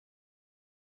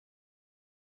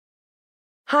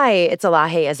Hi, it's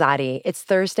Elahe Azadi. It's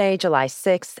Thursday, July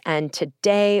 6th, and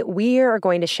today we are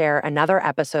going to share another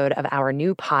episode of our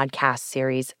new podcast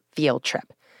series, Field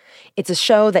Trip. It's a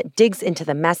show that digs into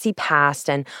the messy past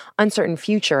and uncertain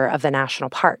future of the national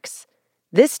parks.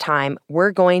 This time,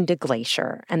 we're going to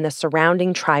Glacier and the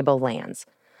surrounding tribal lands,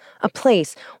 a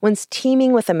place once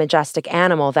teeming with a majestic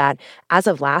animal that, as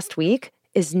of last week,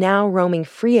 is now roaming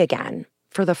free again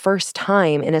for the first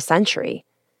time in a century.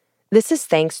 This is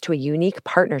thanks to a unique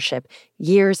partnership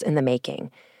years in the making.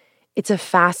 It's a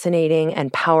fascinating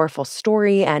and powerful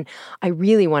story, and I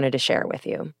really wanted to share it with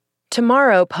you.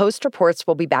 Tomorrow, Post Reports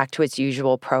will be back to its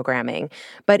usual programming.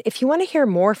 But if you want to hear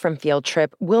more from Field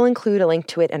Trip, we'll include a link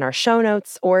to it in our show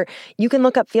notes, or you can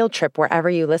look up Field Trip wherever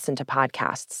you listen to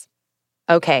podcasts.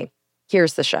 Okay,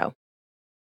 here's the show.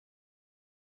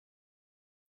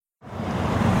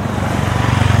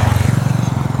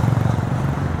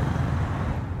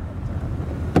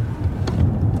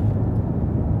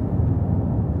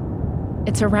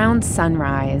 It's around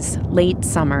sunrise, late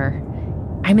summer.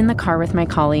 I'm in the car with my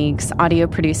colleagues, audio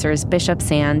producers Bishop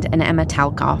Sand and Emma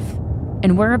Talkoff,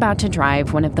 and we're about to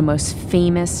drive one of the most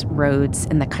famous roads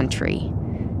in the country,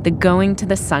 the Going to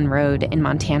the Sun Road in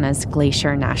Montana's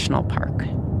Glacier National Park.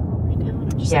 Right now,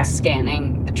 I'm just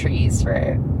scanning the trees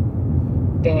for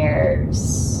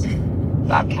bears,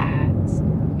 bobcats.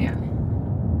 Yeah.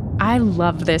 I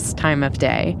love this time of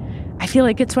day. I feel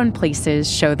like it's when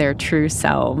places show their true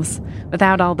selves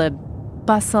without all the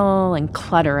bustle and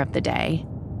clutter of the day.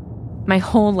 My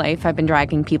whole life I've been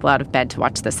dragging people out of bed to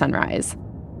watch the sunrise.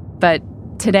 But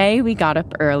today we got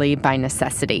up early by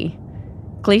necessity.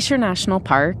 Glacier National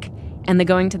Park, and the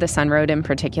Going to the Sun Road in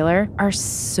particular, are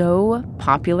so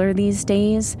popular these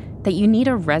days that you need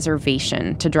a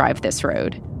reservation to drive this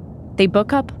road. They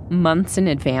book up months in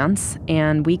advance,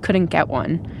 and we couldn't get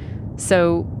one.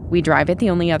 So we drive it the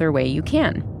only other way you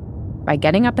can, by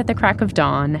getting up at the crack of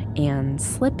dawn and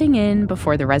slipping in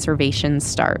before the reservations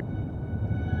start.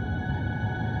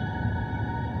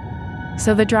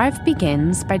 So the drive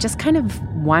begins by just kind of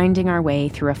winding our way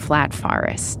through a flat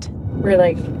forest. We're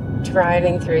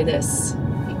driving through this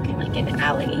an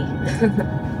alley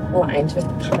lined with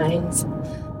pines.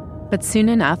 But soon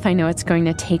enough, I know it's going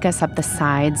to take us up the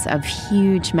sides of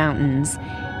huge mountains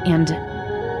and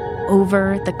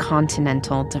over the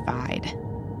Continental Divide.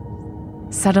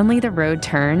 Suddenly the road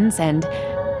turns and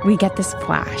we get this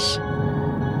flash.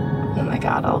 Oh my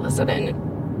God, all of a sudden it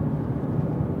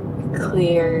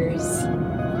clears,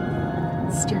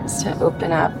 starts to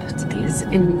open up to these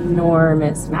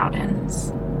enormous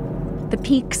mountains. The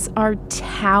peaks are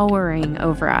towering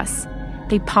over us.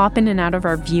 They pop in and out of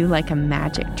our view like a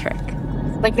magic trick.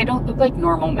 They don't look like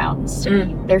normal mountains to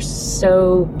me. They're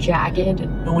so jagged.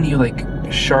 When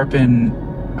you sharpen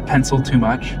a pencil too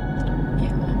much.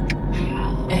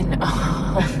 Yeah. And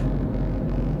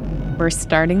we're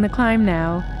starting the climb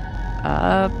now.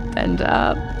 Up and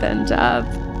up and up.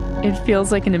 It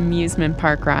feels like an amusement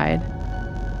park ride.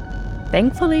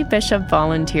 Thankfully, Bishop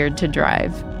volunteered to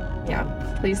drive. Yeah,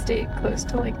 please stay close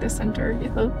to the center.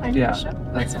 Yeah,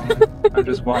 that's all. I'm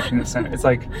just watching the center. It's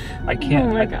I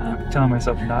can't. Oh my God. I'm telling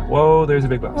myself not. Whoa, there's a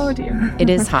big bus. Oh dear. It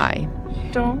is high.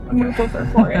 Don't move over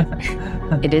for it.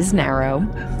 It is narrow.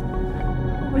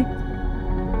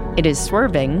 It is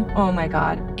swerving. Oh my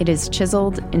God. It is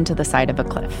chiseled into the side of a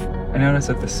cliff. I noticed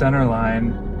that the center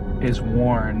line is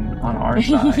worn on our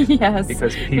side. Yes.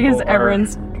 Because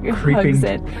everyone's creeping. Hugs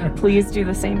it. Please do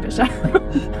the same, Bishop.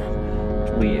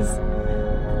 Please.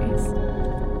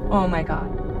 Oh my God.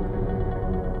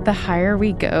 The higher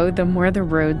we go, the more the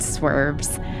road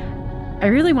swerves. I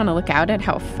really want to look out at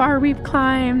how far we've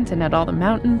climbed and at all the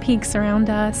mountain peaks around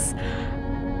us.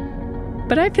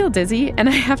 But I feel dizzy, and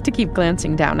I have to keep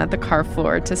glancing down at the car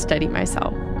floor to steady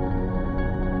myself.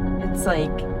 It's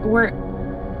we're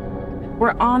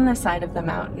on the side of the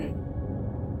mountain.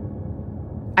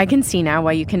 I can see now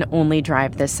why you can only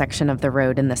drive this section of the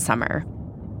road in the summer.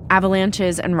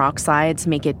 Avalanches and rock slides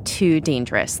make it too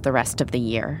dangerous the rest of the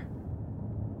year.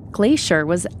 Glacier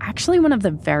was actually one of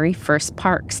the very first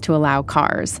parks to allow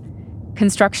cars.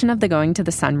 Construction of the Going to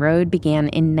the Sun Road began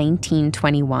in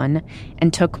 1921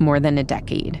 and took more than a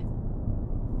decade.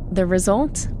 The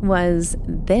result was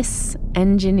this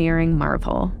engineering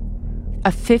marvel.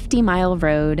 A 50-mile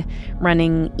road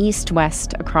running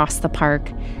east-west across the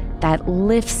park that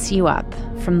lifts you up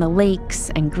from the lakes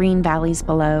and green valleys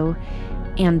below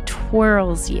and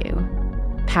twirls you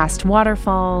past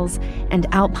waterfalls and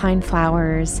alpine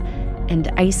flowers and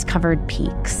ice-covered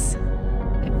peaks.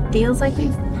 It feels like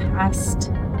we've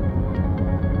passed,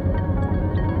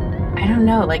 I don't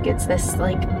know, it's this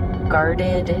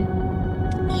guarded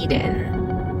Eden.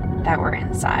 that we're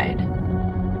inside.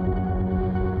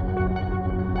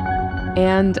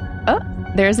 And, oh,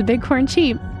 there's a bighorn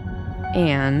sheep.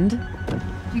 And...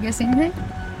 You guys see anything?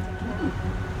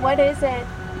 What is it?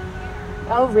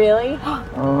 Oh, really?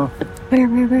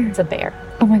 Where? It's a bear.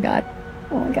 Oh my god.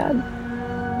 Oh my god.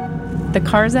 The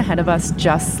cars ahead of us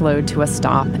just slowed to a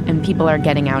stop, and people are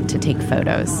getting out to take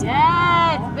photos.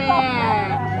 Yes,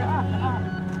 bear!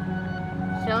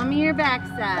 Show me your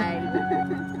backside.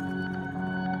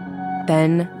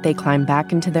 Then they climb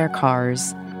back into their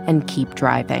cars and keep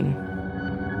driving.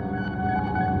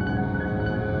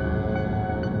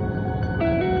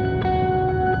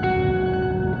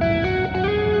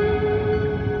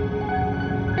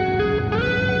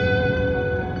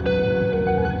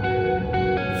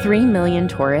 Three million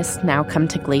tourists now come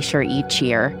to Glacier each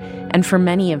year, and for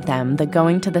many of them, the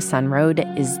Going to the Sun Road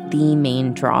is the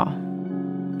main draw.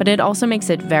 But it also makes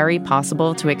it very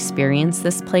possible to experience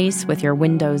this place with your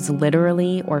windows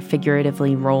literally or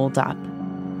figuratively rolled up.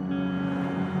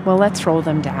 Well, let's roll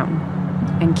them down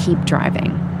and keep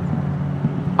driving.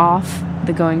 Off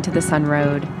the Going to the Sun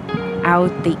Road,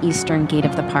 out the eastern gate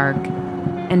of the park,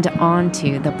 and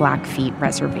onto the Blackfeet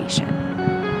Reservation.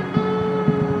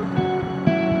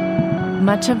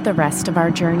 Much of the rest of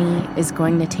our journey is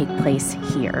going to take place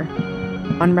here,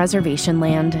 on reservation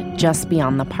land just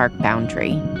beyond the park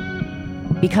boundary.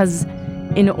 Because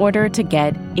in order to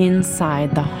get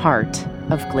inside the heart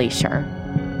of Glacier,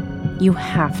 you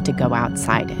have to go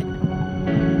outside it.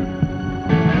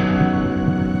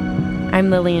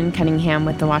 I'm Lillian Cunningham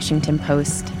with The Washington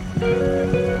Post,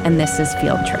 and this is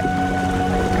Field Trip.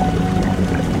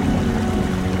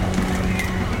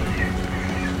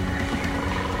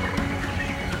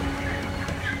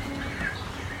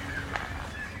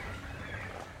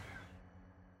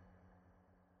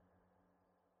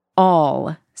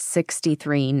 All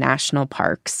 63 national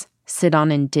parks sit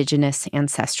on indigenous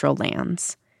ancestral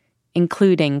lands,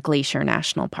 including Glacier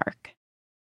National Park.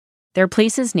 They're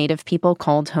places Native people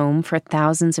called home for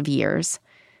thousands of years,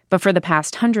 but for the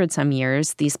past 100-some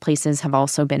years, these places have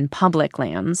also been public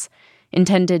lands,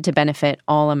 intended to benefit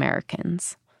all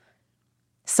Americans.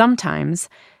 Sometimes,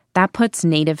 that puts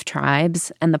Native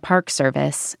tribes and the Park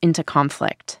Service into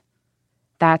conflict.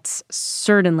 That's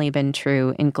certainly been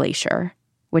true in Glacier,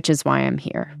 which is why I'm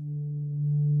here.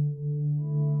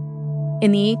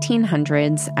 In the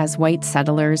 1800s, as white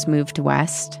settlers moved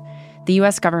west, the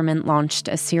U.S. government launched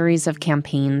a series of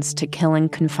campaigns to kill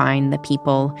and confine the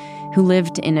people who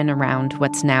lived in and around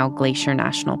what's now Glacier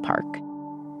National Park.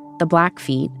 The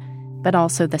Blackfeet, but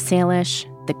also the Salish,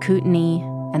 the Kootenai,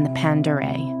 and the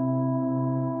Pandarei.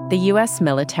 The U.S.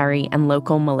 military and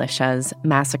local militias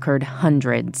massacred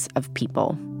hundreds of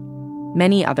people.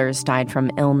 Many others died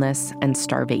from illness and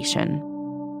starvation.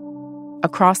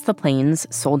 Across the plains,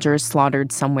 soldiers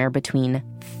slaughtered somewhere between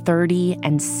 30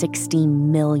 and 60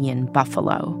 million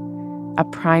buffalo, a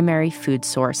primary food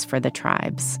source for the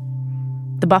tribes.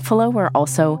 The buffalo were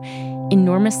also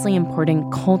enormously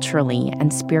important culturally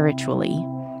and spiritually,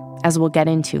 as we'll get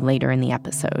into later in the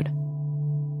episode.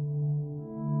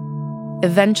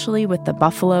 Eventually, with the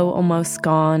buffalo almost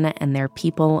gone and their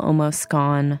people almost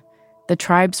gone, the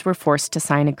tribes were forced to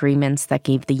sign agreements that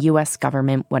gave the U.S.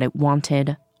 government what it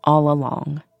wanted all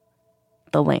along: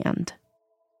 the land.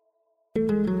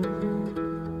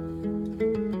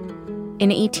 In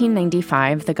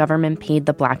 1895, the government paid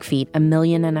the Blackfeet $1.5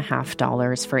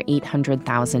 million for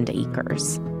 800,000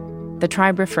 acres. The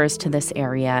tribe refers to this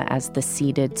area as the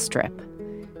ceded strip.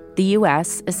 The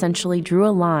U.S. essentially drew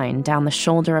a line down the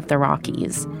shoulder of the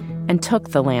Rockies and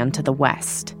took the land to the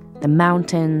west: the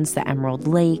mountains, the emerald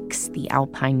lakes, the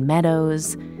alpine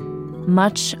meadows.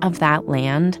 Much of that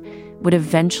land would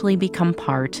eventually become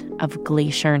part of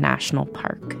Glacier National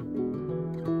Park.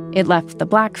 It left the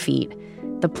Blackfeet,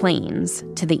 the plains,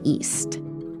 to the east.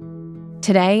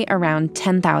 Today, around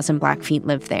 10,000 Blackfeet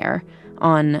live there,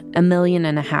 on 1.5 million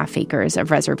acres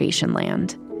of reservation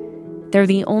land. They're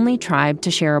the only tribe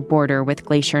to share a border with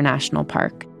Glacier National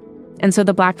Park, and so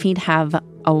the Blackfeet have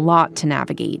a lot to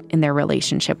navigate in their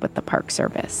relationship with the Park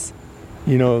Service.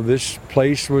 You know, this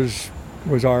place was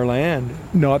our land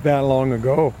not that long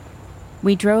ago.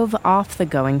 We drove off the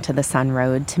Going to the Sun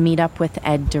Road to meet up with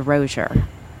Ed DeRozier,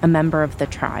 a member of the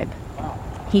tribe.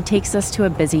 He takes us to a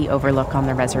busy overlook on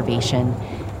the reservation,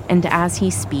 and as he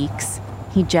speaks,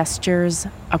 he gestures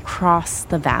across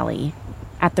the valley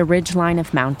at the ridgeline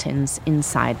of mountains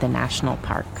inside the national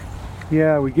park.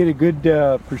 Yeah, we get a good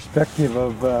perspective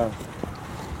of the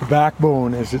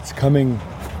backbone as it's coming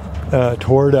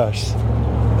toward us,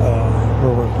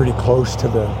 where we're pretty close to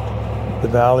the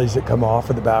valleys that come off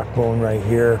of the backbone right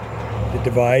here, the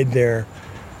divide there.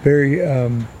 Very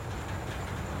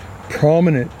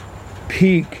prominent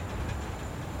peak.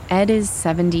 Ed is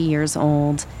 70 years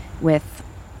old with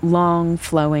long,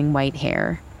 flowing white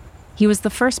hair. He was the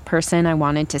first person I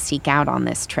wanted to seek out on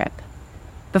this trip.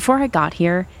 Before I got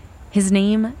here, his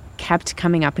name kept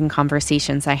coming up in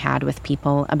conversations I had with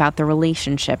people about the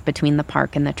relationship between the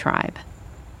park and the tribe.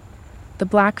 The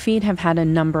Blackfeet have had a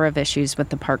number of issues with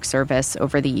the Park Service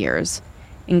over the years,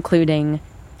 including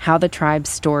how the tribe's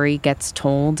story gets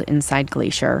told inside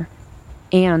Glacier,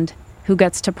 and who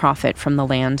gets to profit from the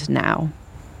land now.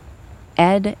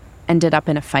 Ed ended up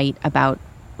in a fight about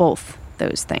both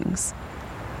those things.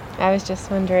 I was just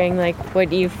wondering,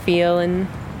 what you feel and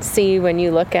see when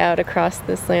you look out across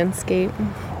this landscape.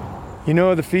 You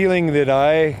know, the feeling that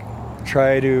I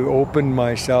try to open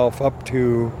myself up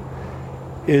to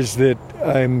is that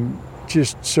I'm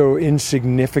just so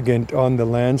insignificant on the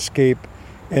landscape,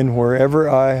 and wherever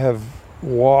I have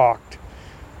walked,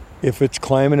 if it's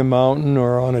climbing a mountain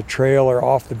or on a trail or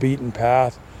off the beaten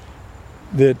path,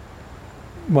 that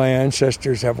my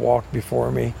ancestors have walked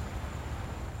before me.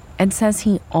 Ed says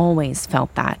he always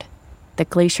felt that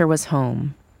Glacier was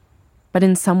home. But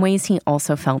in some ways, he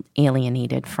also felt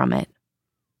alienated from it.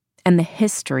 And the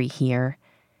history here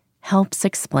helps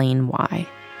explain why.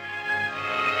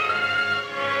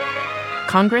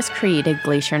 Congress created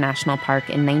Glacier National Park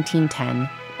in 1910,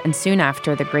 and soon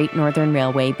after, the Great Northern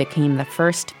Railway became the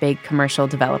first big commercial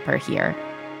developer here.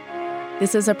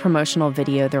 This is a promotional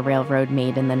video the railroad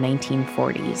made in the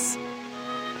 1940s.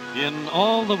 In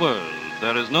all the world,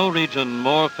 there is no region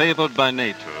more favored by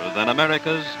nature than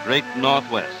America's great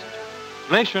Northwest.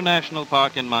 Glacier National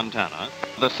Park in Montana,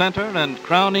 the center and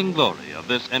crowning glory of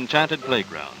this enchanted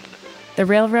playground. The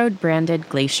railroad branded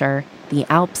Glacier the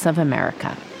Alps of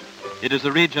America. It is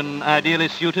a region ideally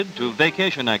suited to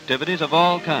vacation activities of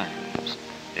all kinds.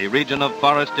 A region of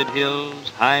forested hills,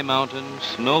 high mountains,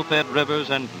 snow-fed rivers,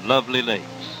 and lovely lakes.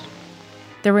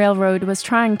 The railroad was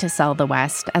trying to sell the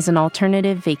West as an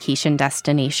alternative vacation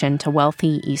destination to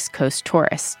wealthy East Coast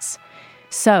tourists.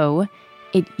 So,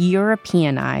 it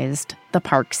Europeanized the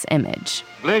park's image.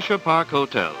 Glacier Park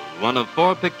Hotel, one of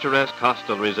 4 picturesque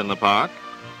hostelries in the park.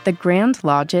 The grand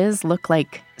lodges look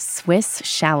like Swiss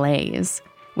chalets,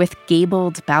 with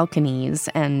gabled balconies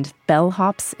and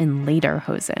bellhops in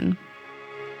lederhosen.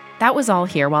 That was all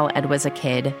here while Ed was a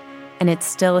kid, and it's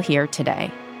still here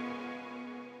today.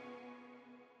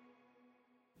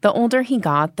 The older he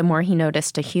got, the more he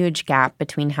noticed a huge gap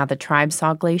between how the tribe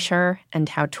saw Glacier and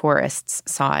how tourists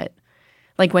saw it.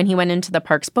 Like when he went into the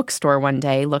park's bookstore one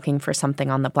day looking for something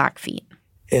on the Blackfeet.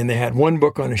 And they had one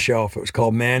book on a shelf. It was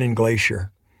called Man in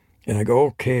Glacier. And I go,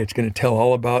 okay, it's going to tell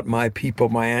all about my people,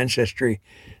 my ancestry.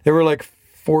 There were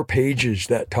 4 pages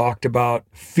that talked about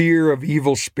fear of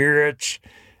evil spirits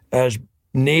as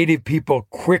native people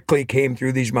quickly came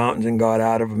through these mountains and got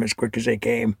out of them as quick as they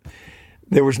came.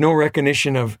 There was no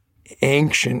recognition of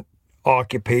ancient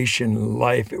occupation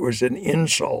life. It was an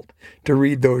insult to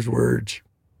read those words.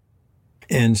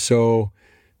 And so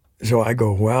I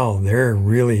go, wow, there's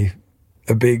really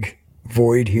a big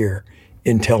void here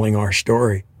in telling our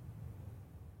story.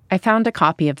 I found a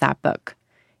copy of that book.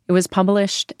 It was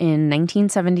published in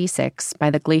 1976 by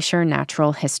the Glacier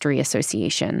Natural History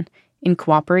Association in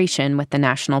cooperation with the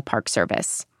National Park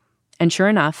Service. And sure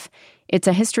enough, it's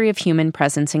a history of human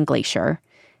presence in Glacier,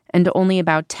 and only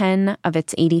about 10 of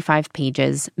its 85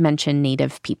 pages mention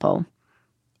Native people.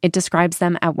 It describes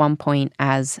them at one point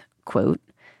as, quote,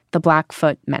 the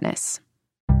Blackfoot Menace.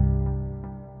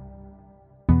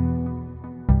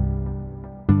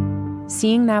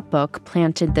 Seeing that book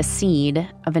planted the seed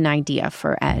of an idea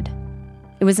for Ed.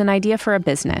 It was an idea for a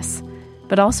business,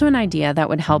 but also an idea that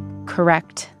would help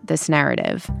correct this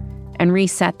narrative and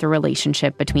reset the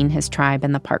relationship between his tribe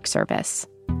and the Park Service.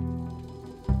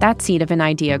 That seed of an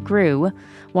idea grew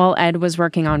while Ed was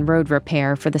working on road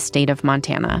repair for the state of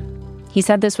Montana. He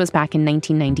said this was back in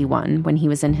 1991 when he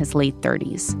was in his late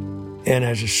 30s. And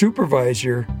as a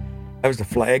supervisor, I was the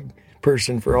flag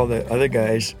person for all the other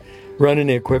guys, running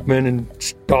the equipment and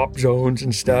stop zones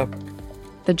and stuff.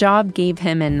 The job gave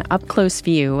him an up-close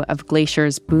view of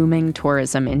Glacier's booming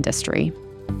tourism industry.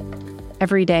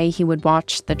 Every day he would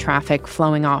watch the traffic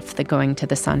flowing off the Going to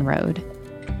the Sun Road.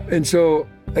 And so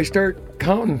I start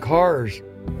counting cars,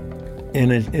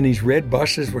 and these red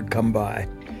buses would come by,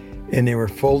 and they were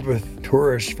filled with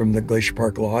tourists from the Glacier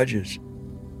Park lodges.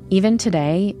 Even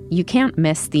today, you can't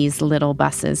miss these little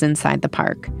buses inside the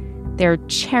park. They're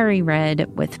cherry red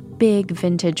with big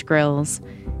vintage grills.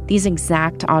 These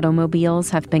exact automobiles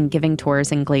have been giving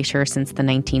tours in Glacier since the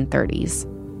 1930s.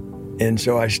 And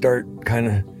so I start kind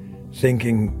of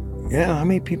thinking, how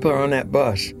many people are on that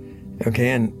bus? Okay,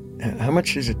 and how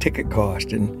much does a ticket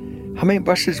cost? And how many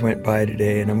buses went by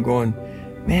today? And I'm going,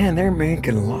 man, they're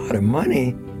making a lot of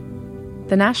money.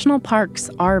 The national parks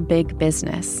are big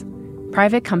business.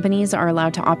 Private companies are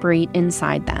allowed to operate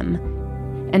inside them.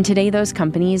 And today those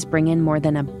companies bring in more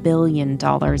than $1 billion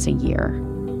a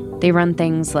year. They run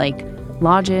things like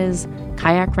lodges,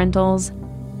 kayak rentals,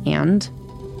 and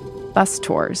bus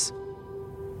tours.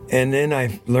 And then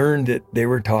I learned that they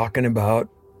were talking about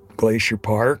Glacier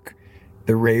Park,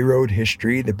 the railroad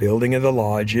history, the building of the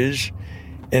lodges,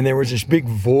 and there was this big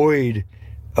void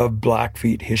of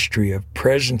Blackfeet history, of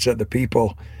presence of the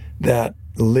people that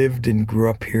lived and grew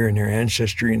up here in their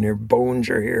ancestry, and their bones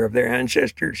are here of their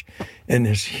ancestors. And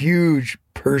this huge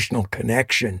personal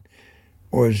connection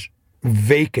was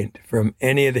vacant from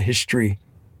any of the history.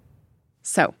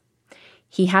 So,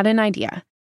 he had an idea.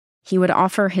 He would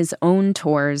offer his own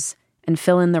tours and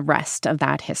fill in the rest of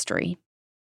that history.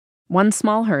 One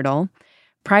small hurdle: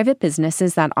 private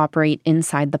businesses that operate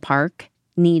inside the park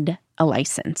need a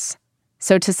license.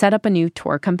 So to set up a new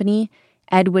tour company,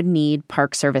 Ed would need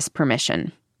Park Service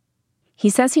permission. He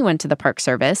says he went to the Park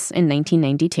Service in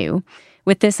 1992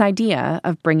 with this idea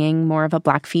of bringing more of a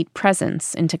Blackfeet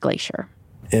presence into Glacier.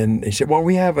 And they said, well,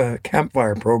 we have a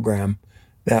campfire program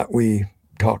that we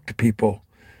talk to people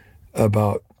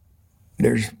about.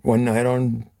 There's one night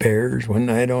on bears, one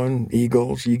night on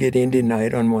eagles. You get Indian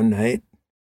night on one night.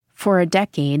 For a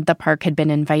decade, the park had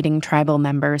been inviting tribal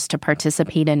members to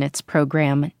participate in its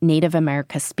program, Native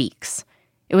America Speaks.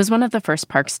 It was one of the first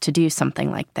parks to do something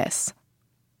like this.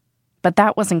 But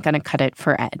that wasn't going to cut it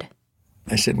for Ed.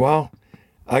 I said, well,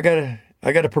 I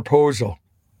got a proposal.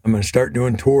 I'm going to start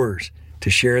doing tours to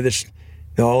share this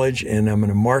knowledge, and I'm going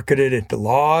to market it at the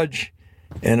lodge,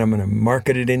 and I'm going to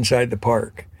market it inside the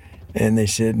park. And they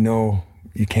said, no,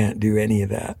 you can't do any of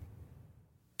that.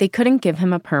 They couldn't give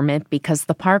him a permit because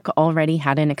the park already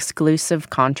had an exclusive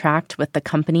contract with the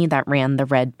company that ran the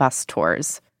Red Bus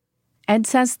Tours. Ed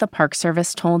says the Park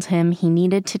Service told him he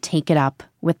needed to take it up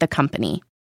with the company.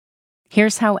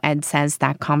 Here's how Ed says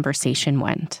that conversation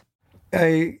went.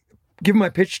 I give my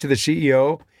pitch to the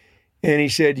CEO, and he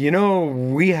said,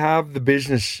 we have the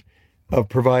business of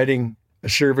providing a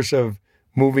service of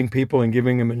moving people and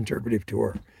giving them an interpretive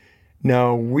tour.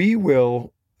 Now, we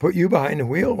will put you behind the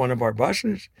wheel of one of our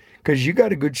buses because you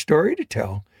got a good story to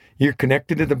tell. You're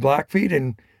connected to the Blackfeet,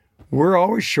 and we're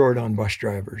always short on bus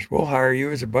drivers. We'll hire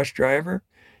you as a bus driver,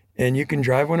 and you can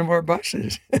drive one of our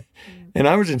buses. And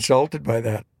I was insulted by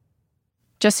that.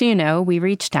 Just so you know, we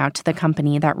reached out to the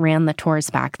company that ran the tours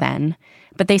back then,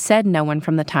 but they said no one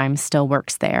from the time still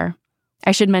works there.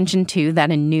 I should mention, too,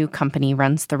 that a new company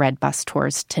runs the Red Bus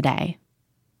Tours today.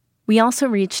 We also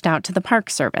reached out to the Park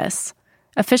Service.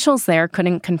 Officials there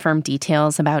couldn't confirm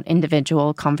details about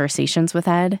individual conversations with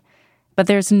Ed, but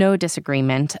there's no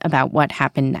disagreement about what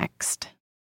happened next.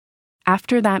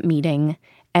 After that meeting,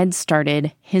 Ed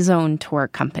started his own tour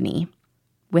company,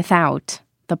 without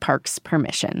the park's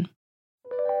permission.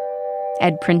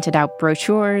 Ed printed out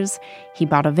brochures, he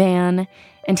bought a van,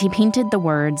 and he painted the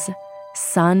words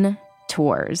Sun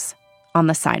Tours on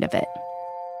the side of it.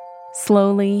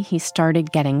 Slowly, he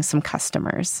started getting some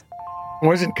customers. It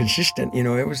wasn't consistent,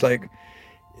 it was like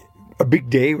a big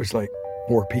day was like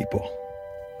 4 people.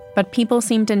 But people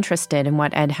seemed interested in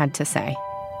what Ed had to say.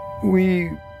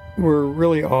 We were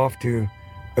really off to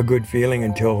a good feeling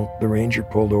until the ranger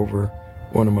pulled over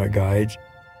one of my guides.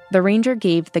 The ranger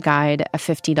gave the guide a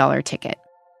 $50 ticket.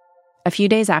 A few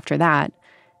days after that,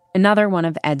 another one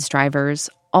of Ed's drivers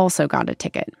also got a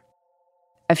ticket.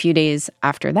 A few days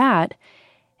after that,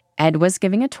 Ed was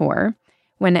giving a tour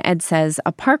when Ed says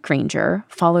a park ranger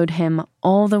followed him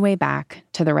all the way back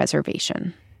to the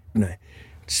reservation. And I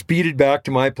speeded back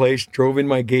to my place, drove in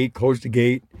my gate, closed the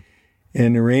gate,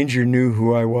 and the ranger knew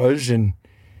who I was, and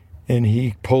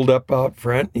he pulled up out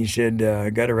front. He said, I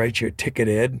got to write you a ticket,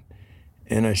 Ed.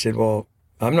 And I said, well,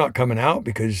 I'm not coming out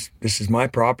because this is my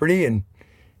property, and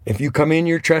if you come in,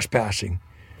 you're trespassing.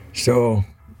 So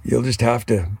you'll just have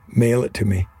to mail it to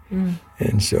me.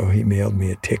 And so he mailed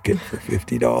me a ticket for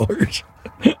 $50.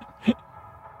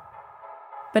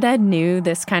 But Ed knew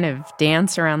this kind of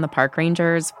dance around the park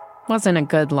rangers wasn't a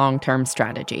good long-term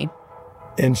strategy.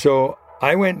 And so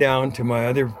I went down to my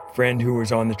other friend who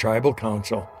was on the tribal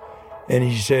council, and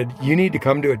he said, you need to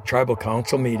come to a tribal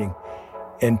council meeting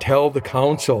and tell the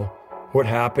council what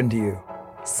happened to you.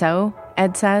 So,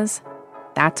 Ed says,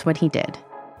 that's what he did.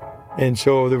 And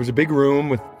so there was a big room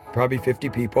with probably 50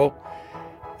 people.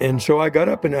 And so I got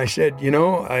up and I said,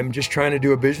 I'm just trying to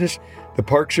do a business. The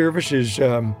Park Service is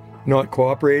not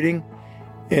cooperating.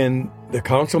 And the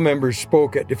council members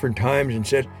spoke at different times and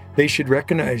said they should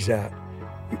recognize that.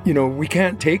 We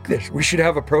can't take this. We should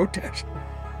have a protest.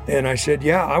 And I said,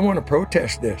 yeah, I want to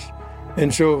protest this.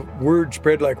 And so word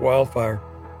spread like wildfire.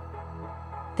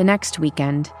 The next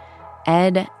weekend,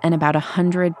 Ed and about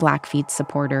 100 Blackfeet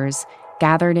supporters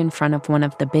gathered in front of one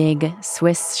of the big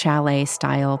Swiss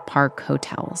chalet-style park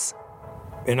hotels.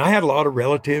 And I had a lot of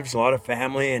relatives, a lot of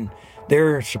family, and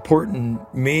they're supporting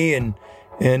me. And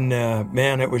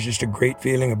man, it was just a great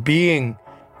feeling of being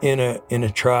in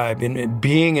a tribe, and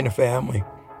being in a family.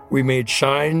 We made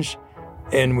signs,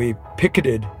 and we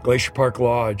picketed Glacier Park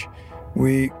Lodge.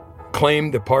 We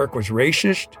claimed the park was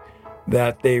racist,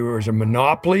 that there was a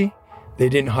monopoly. They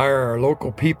didn't hire our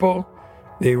local people.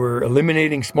 They were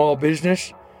eliminating small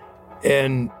business.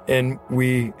 And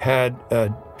we had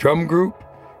a drum group.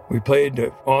 We played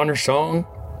the honor song.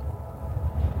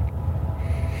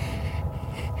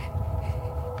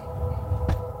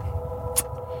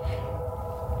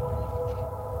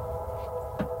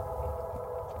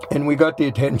 And we got the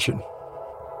attention.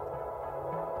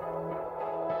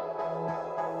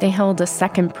 They held a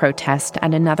second protest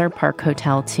at another park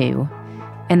hotel too,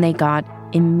 and they got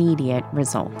immediate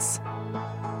results.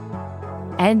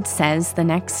 Ed says the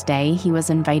next day he was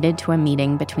invited to a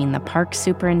meeting between the park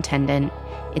superintendent,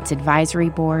 its advisory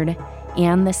board,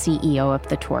 and the CEO of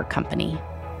the tour company.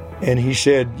 And he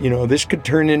said, this could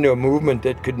turn into a movement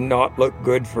that could not look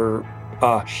good for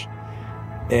us.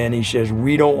 And he says,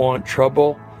 we don't want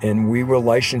trouble, and we will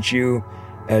license you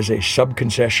as a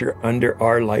subconcessionaire under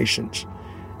our license.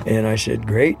 And I said,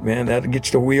 great, man, that gets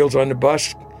the wheels on the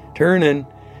bus turning,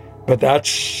 but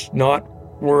that's not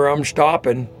where I'm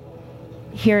stopping.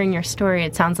 Hearing your story,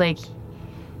 it sounds like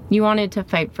you wanted to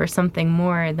fight for something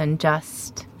more than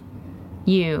just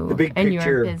you and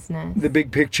your business. The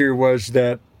big picture was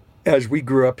that as we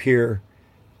grew up here,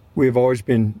 we've always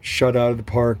been shut out of the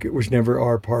park. It was never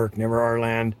our park, never our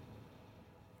land.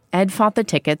 Ed fought the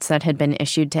tickets that had been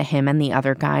issued to him and the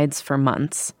other guides for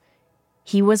months.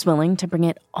 He was willing to bring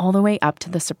it all the way up to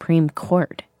the Supreme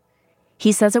Court.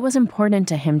 He says it was important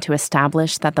to him to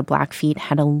establish that the Blackfeet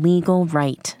had a legal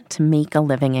right to make a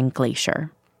living in Glacier.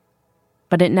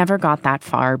 But it never got that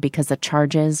far because the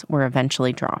charges were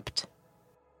eventually dropped.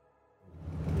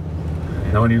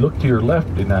 Now, when you look to your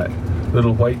left in that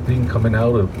little white thing coming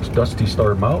out of Dusty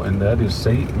Star Mountain, that is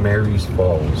St. Mary's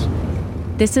Falls.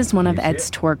 This is one of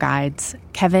Ed's tour guides,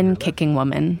 Kevin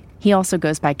Kickingwoman. He also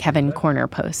goes by Kevin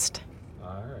Cornerpost.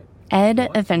 Ed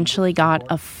eventually got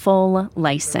a full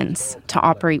license to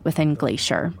operate within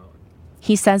Glacier.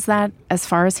 He says that, as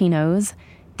far as he knows,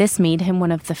 this made him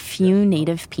one of the few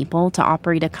Native people to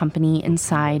operate a company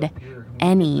inside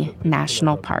any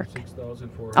national park,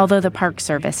 although the Park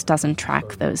Service doesn't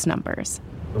track those numbers.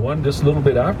 The one just a little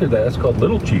bit after that is called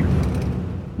Little Chief.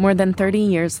 More than 30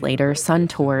 years later, Sun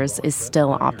Tours is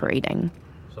still operating.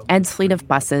 Ed's fleet of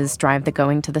buses drive the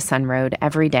Going to the Sun Road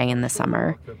every day in the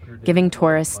summer, giving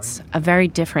tourists a very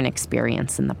different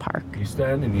experience in the park. You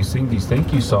stand and you sing these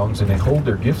thank you songs, and they hold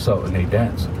their gifts out and they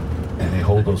dance, and they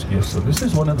hold those gifts. So this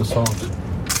is one of the songs.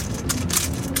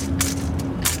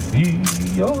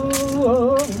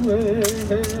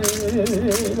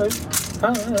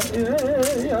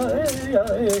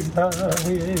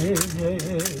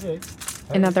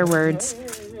 In other words,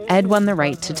 Ed won the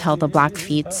right to tell the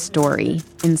Blackfeet's story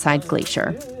inside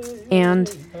Glacier,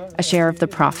 and a share of the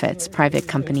profits private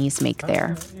companies make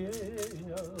there.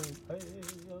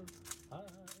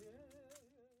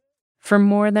 For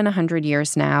more than 100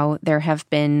 years now, there have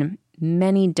been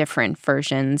many different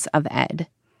versions of Ed.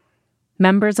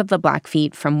 Members of the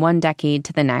Blackfeet from one decade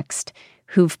to the next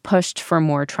who've pushed for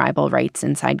more tribal rights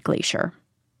inside Glacier.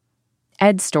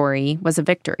 Ed's story was a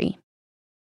victory.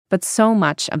 But so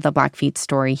much of the Blackfeet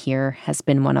story here has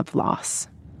been one of loss.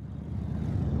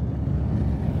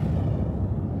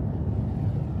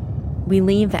 We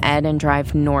leave Ed and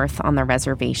drive north on the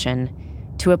reservation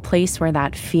to a place where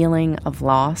that feeling of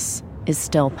loss is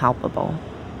still palpable.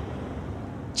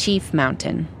 Chief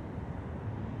Mountain.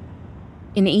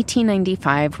 In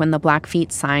 1895, when the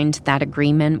Blackfeet signed that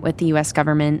agreement with the U.S.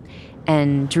 government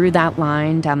and drew that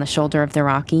line down the shoulder of the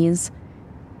Rockies,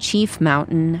 Chief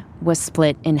Mountain was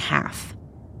split in half.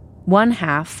 One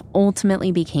half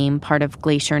ultimately became part of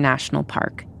Glacier National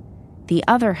Park. The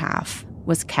other half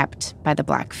was kept by the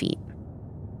Blackfeet.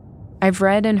 I've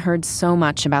read and heard so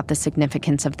much about the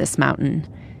significance of this mountain,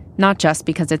 not just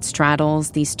because it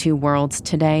straddles these two worlds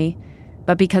today,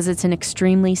 but because it's an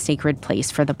extremely sacred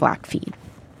place for the Blackfeet.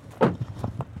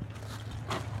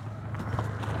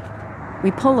 We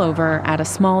pull over at a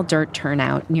small dirt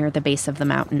turnout near the base of the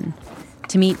mountain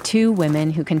to meet two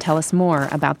women who can tell us more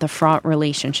about the fraught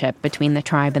relationship between the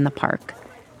tribe and the park,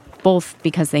 both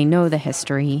because they know the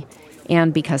history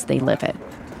and because they live it.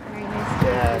 Very nice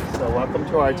Yeah, so welcome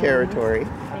to our territory.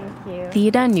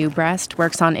 Theda Newbreast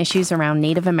works on issues around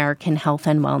Native American health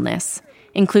and wellness,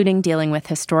 including dealing with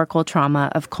historical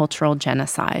trauma of cultural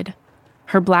genocide.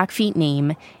 Her Blackfeet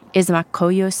name is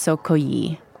Makoyo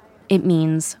Sokoyi. It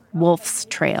means Wolf's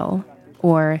Trail,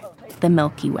 or the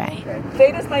Milky Way.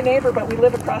 Theda's my neighbor, but we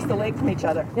live across the lake from each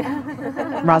other.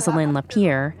 Rosalind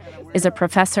Lapierre is a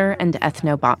professor and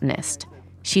ethnobotanist.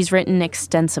 She's written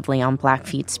extensively on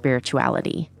Blackfeet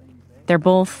spirituality. They're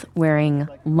both wearing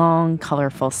long,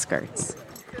 colorful skirts.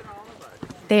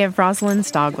 They have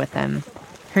Rosalind's dog with them.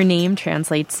 Her name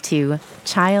translates to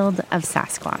Child of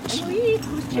Sasquatch.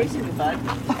 Who's chasing me, bud?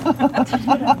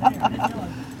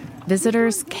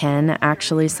 Visitors can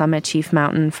actually summit Chief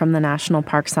Mountain from the national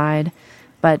park side,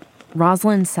 but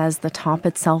Rosalind says the top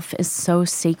itself is so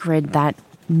sacred that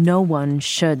no one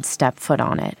should step foot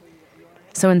on it.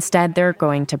 So instead, they're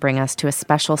going to bring us to a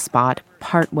special spot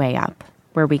partway up,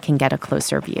 where we can get a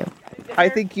closer view. I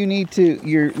think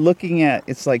you're looking at,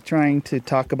 it's like trying to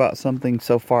talk about something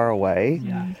so far away.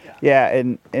 Yeah,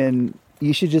 and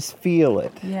you should just feel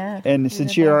it. Yeah. And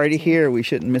since you're already here, we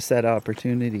shouldn't miss that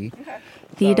opportunity.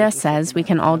 Theda says we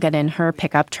can all get in her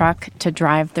pickup truck to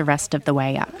drive the rest of the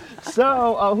way up.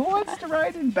 So, who wants to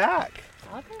ride in back?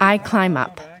 I climb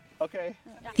up. Okay.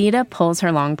 Theda pulls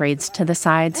her long braids to the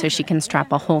side so she can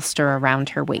strap a holster around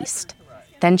her waist.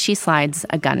 Then she slides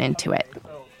a gun into it.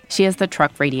 She has the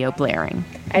truck radio blaring.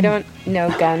 I don't know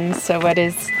guns, so what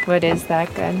is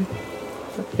that gun?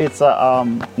 It's a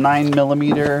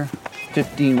 9mm,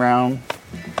 15 round.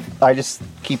 I just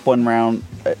keep one round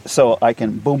so I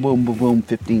can boom, boom, boom, boom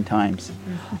 15 times.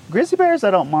 Grizzly bears,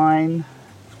 I don't mind.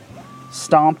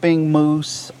 Stomping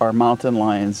moose or mountain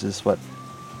lions is what.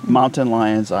 Mountain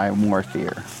lions I more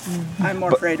fear. I'm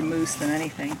more afraid of moose than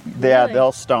anything. Yeah,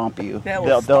 they'll stomp you.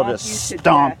 They'll just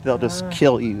stomp. They'll just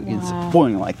kill you. It's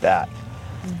boing like that.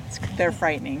 They're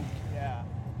frightening.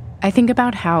 I think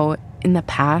about how in the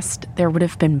past there would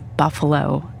have been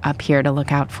buffalo up here to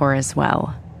look out for as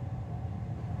well.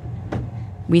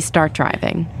 We start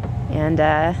driving. And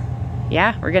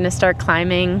we're going to start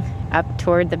climbing up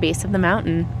toward the base of the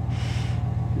mountain.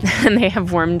 And they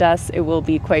have warned us it will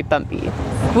be quite bumpy.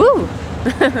 Woo!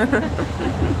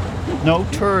 No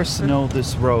tourists know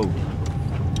this road.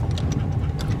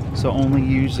 So only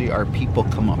usually our people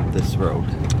come up this road.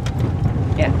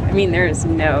 Yeah, I mean, there is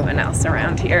no one else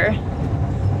around here.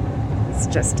 It's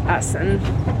just us and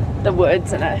the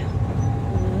woods and a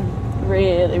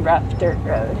really rough dirt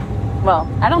road. Well,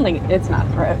 I don't think it's not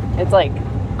a road. It's like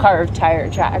carved tire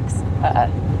tracks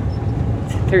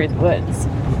through the woods.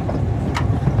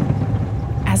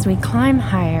 As we climb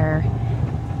higher,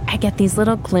 I get these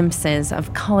little glimpses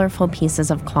of colorful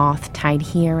pieces of cloth tied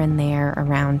here and there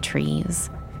around trees.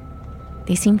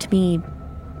 They seem to be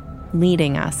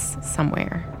leading us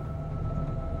somewhere.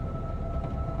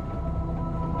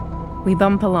 We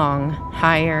bump along,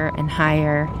 higher and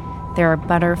higher. There are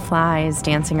butterflies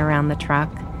dancing around the truck.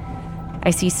 I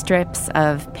see strips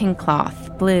of pink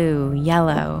cloth, blue,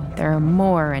 yellow. There are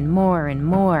more and more and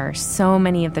more. So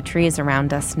many of the trees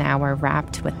around us now are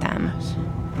wrapped with them.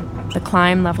 The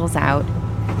climb levels out.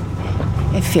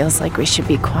 It feels like we should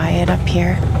be quiet up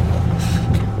here.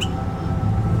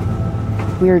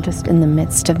 We were just in the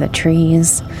midst of the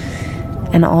trees,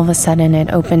 and all of a sudden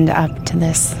it opened up to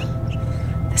this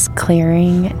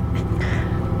clearing.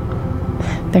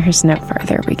 There's no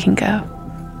further we can go.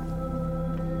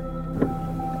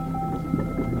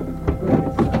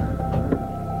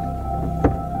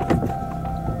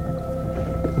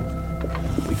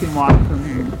 Walk from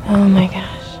here. Oh my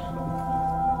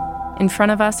gosh. In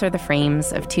front of us are the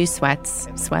frames of two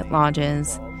sweat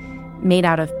lodges made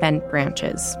out of bent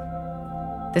branches.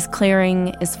 This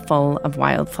clearing is full of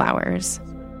wildflowers.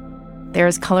 They're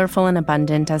as colorful and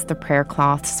abundant as the prayer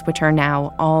cloths, which are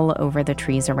now all over the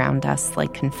trees around us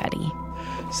like confetti.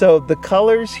 So the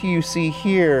colors you see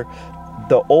here,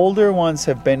 the older ones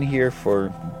have been here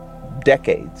for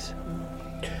decades.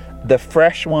 The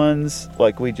fresh ones,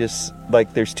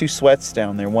 there's two sweats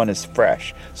down there. One is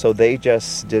fresh. So they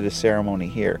just did a ceremony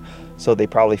here. So they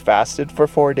probably fasted for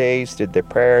 4 days, did their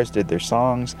prayers, did their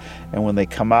songs. And when they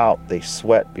come out, they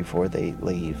sweat before they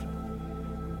leave.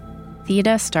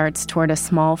 Theda starts toward a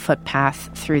small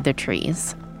footpath through the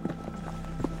trees.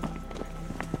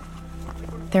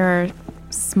 There are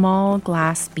small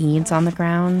glass beads on the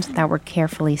ground that we're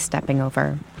carefully stepping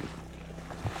over.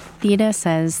 Theda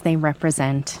says they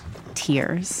represent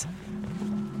tears,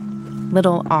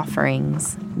 little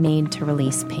offerings made to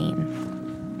release pain.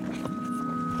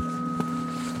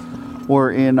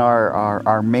 We're in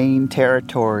our main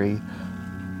territory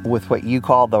with what you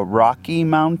call the Rocky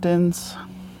Mountains.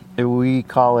 We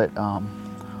call it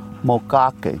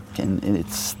Mokake, and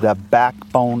it's the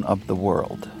backbone of the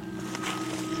world.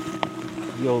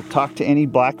 You'll talk to any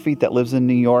Blackfeet that lives in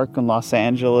New York and Los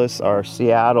Angeles or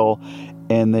Seattle,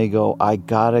 and they go, I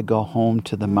gotta go home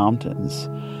to the mountains.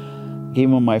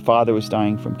 Even when my father was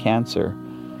dying from cancer,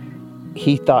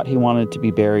 he thought he wanted to be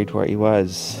buried where he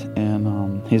was,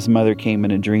 and his mother came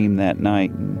in a dream that night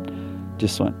and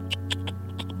just went.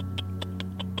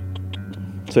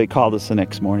 So he called us the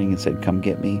next morning and said, come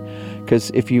get me.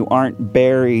 Because if you aren't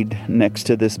buried next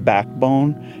to this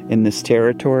backbone in this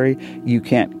territory, you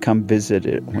can't come visit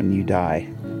it when you die.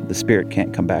 The spirit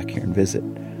can't come back here and visit.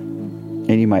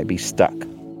 And you might be stuck.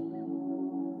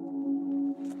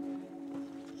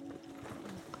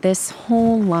 This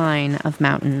whole line of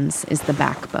mountains is the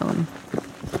backbone.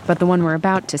 But the one we're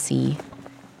about to see,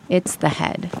 it's the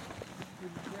head.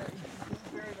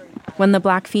 When the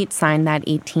Blackfeet signed that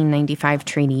 1895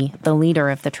 treaty, the leader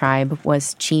of the tribe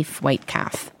was Chief White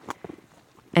Calf.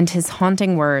 And his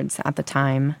haunting words at the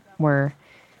time were,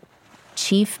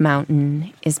 Chief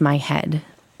Mountain is my head.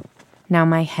 Now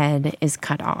my head is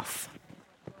cut off.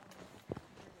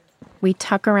 We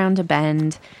tuck around a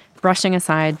bend, brushing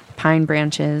aside pine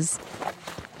branches,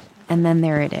 and then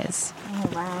there it is. Oh,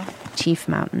 wow. Chief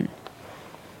Mountain.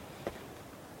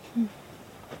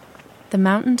 The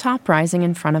mountaintop rising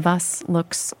in front of us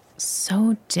looks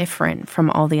so different from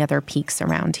all the other peaks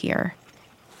around here.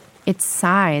 Its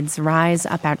sides rise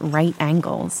up at right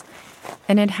angles,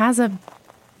 and it has a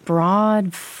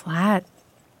broad, flat,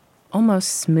 almost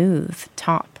smooth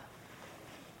top.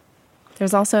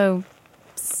 There's also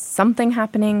something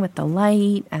happening with the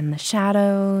light and the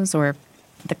shadows, or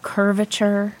the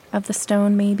curvature of the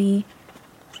stone, maybe.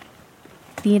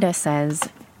 Theda says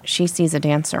she sees a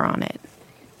dancer on it.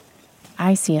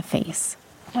 I see a face.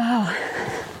 Wow.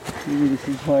 Maybe this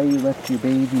is why you left your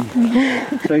baby.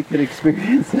 So you could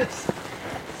experience this.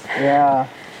 Yeah.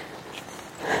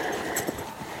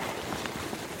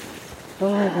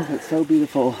 Oh, it's so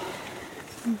beautiful.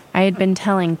 I had been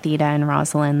telling Theda and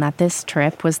Rosalind that this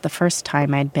trip was the first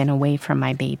time I'd been away from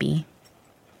my baby.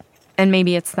 And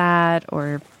maybe it's that,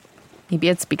 or maybe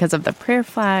it's because of the prayer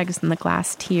flags and the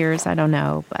glass tears, I don't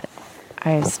know, but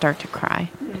I start to cry.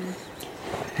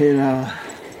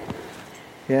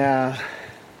 Yeah,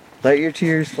 let your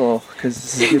tears fall, because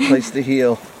this is a good place to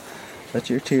heal.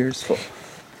 Let your tears fall.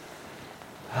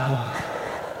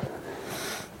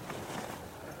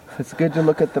 It's good to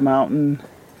look at the mountain,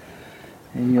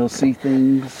 and you'll see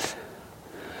things,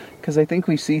 because I think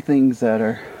we see things that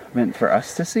are meant for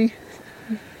us to see,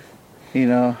 you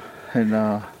know,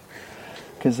 and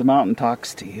because the mountain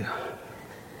talks to you.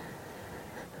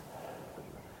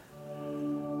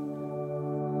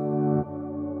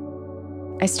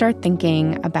 I start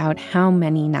thinking about how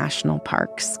many national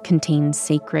parks contain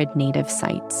sacred native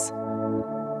sites.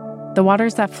 The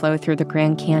waters that flow through the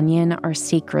Grand Canyon are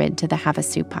sacred to the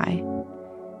Havasupai.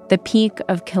 The peak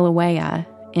of Kilauea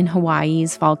in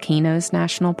Hawaii's Volcanoes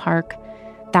National Park,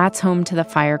 that's home to the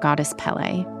fire goddess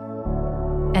Pele.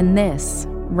 And this,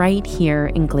 right here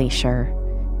in Glacier,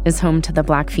 is home to the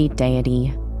Blackfeet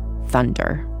deity,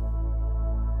 Thunder.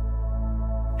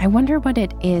 I wonder what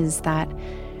it is that,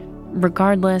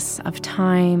 regardless of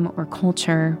time or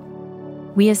culture,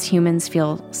 we as humans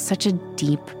feel such a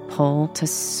deep pull to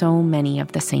so many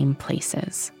of the same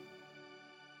places.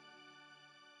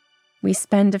 We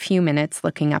spend a few minutes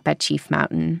looking up at Chief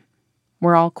Mountain.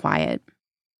 We're all quiet.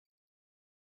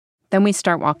 Then we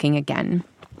start walking again.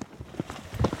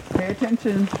 Pay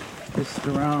attention, just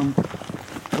around.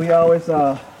 We always,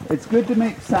 it's good to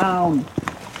make sound.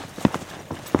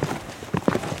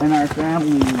 In our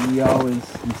family, we always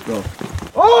just go,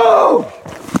 oh!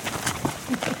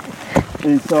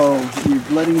 And so you're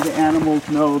letting the animals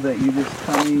know that you're just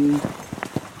coming.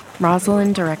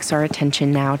 Rosalind directs our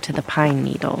attention now to the pine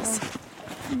needles.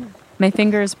 My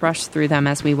fingers brush through them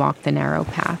as we walk the narrow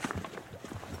path.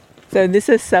 So this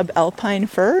is subalpine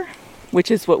fir,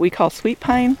 which is what we call sweet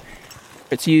pine.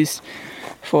 It's used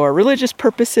for religious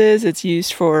purposes. It's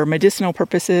used for medicinal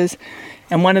purposes.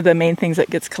 And one of the main things that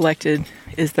gets collected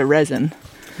is the resin,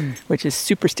 which is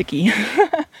super sticky.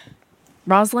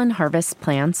 Rosalind harvests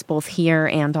plants both here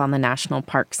and on the national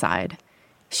park side.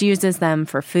 She uses them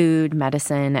for food,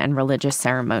 medicine, and religious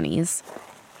ceremonies.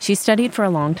 She studied for a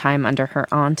long time under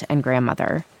her aunt and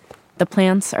grandmother. The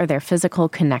plants are their physical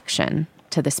connection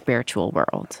to the spiritual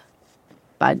world.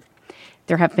 But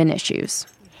there have been issues.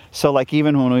 So like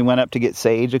even when we went up to get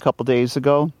sage a couple days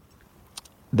ago,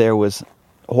 there was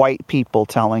white people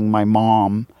telling my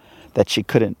mom that she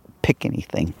couldn't pick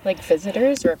anything. Like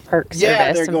visitors or Park Service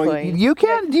Yeah, they're employees? going, you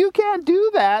can't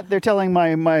do that. They're telling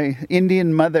my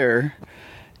Indian mother,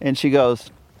 and she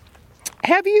goes,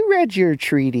 have you read your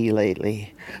treaty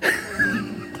lately?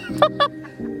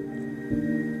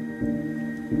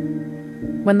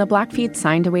 When the Blackfeet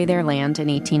signed away their land in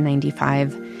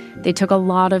 1895, they took a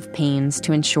lot of pains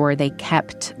to ensure they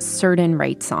kept certain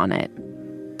rights on it.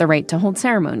 The right to hold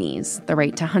ceremonies, the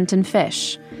right to hunt and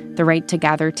fish, the right to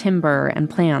gather timber and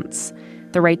plants,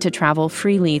 the right to travel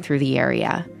freely through the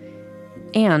area.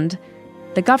 And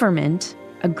the government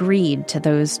agreed to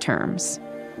those terms.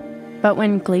 But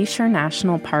when Glacier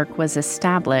National Park was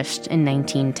established in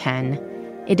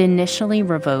 1910, it initially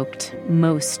revoked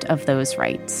most of those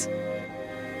rights.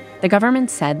 The government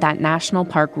said that national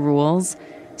park rules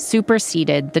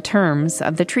superseded the terms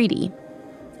of the treaty,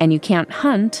 and you can't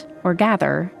hunt or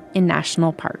gather in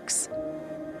national parks.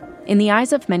 In the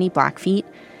eyes of many Blackfeet,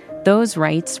 those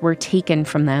rights were taken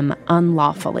from them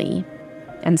unlawfully.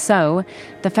 And so,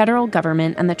 the federal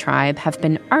government and the tribe have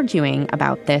been arguing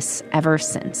about this ever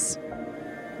since.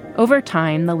 Over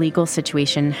time, the legal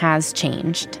situation has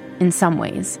changed in some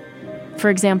ways. For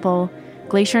example,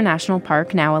 Glacier National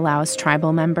Park now allows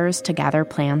tribal members to gather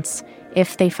plants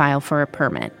if they file for a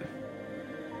permit.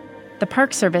 The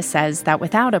Park Service says that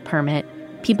without a permit,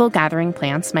 people gathering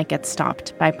plants might get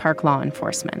stopped by park law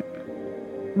enforcement.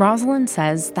 Rosalind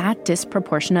says that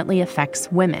disproportionately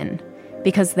affects women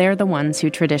because they're the ones who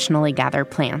traditionally gather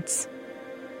plants.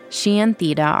 She and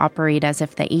Theda operate as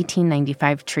if the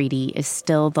 1895 treaty is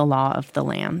still the law of the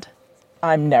land.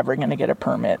 I'm never going to get a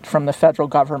permit from the federal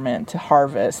government to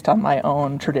harvest on my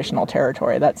own traditional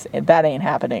territory. That ain't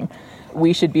happening.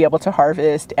 We should be able to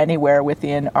harvest anywhere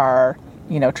within our,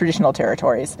 traditional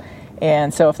territories.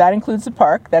 And so if that includes the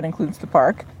park, that includes the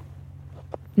park.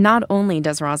 Not only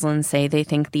does Rosalind say they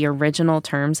think the original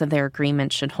terms of their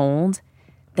agreement should hold,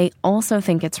 they also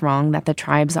think it's wrong that the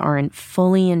tribes aren't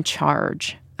fully in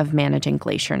charge of managing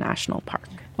Glacier National Park.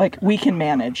 We can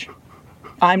manage.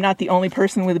 I'm not the only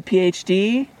person with a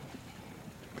PhD.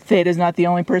 Theda's not the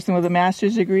only person with a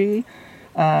master's degree.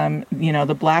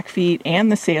 The Blackfeet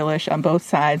and the Salish on both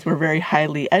sides were very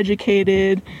highly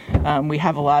educated. We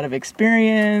have a lot of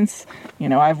experience.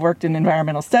 I've worked in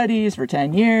environmental studies for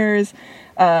 10 years.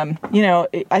 I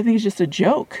think it's just a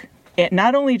joke.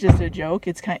 Not only just a joke,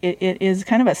 it is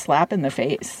kind of a slap in the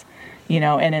face,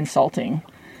 and insulting.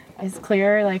 Is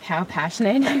clear how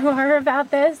passionate you are about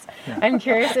this? Yeah. I'm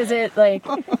curious, is it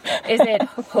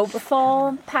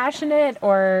hopeful, passionate,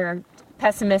 or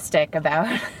pessimistic about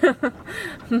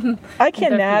I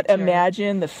cannot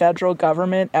imagine the federal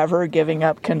government ever giving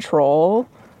up control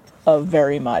of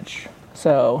very much.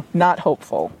 So not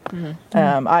hopeful.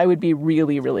 Mm-hmm. I would be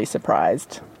really, really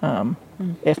surprised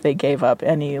if they gave up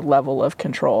any level of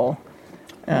control.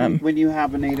 When you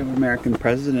have a Native American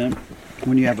president,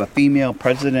 when you have a female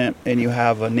president, and you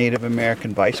have a Native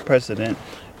American vice president,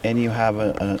 and you have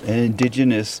an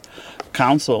indigenous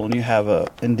council, and you have an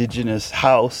indigenous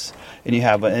house, and you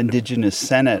have an indigenous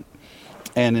senate,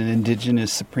 and an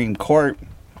indigenous Supreme Court,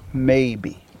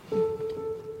 maybe.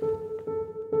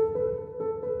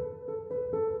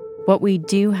 What we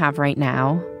do have right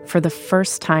now, for the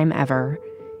first time ever,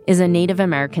 is a Native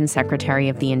American Secretary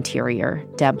of the Interior,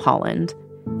 Deb Haaland,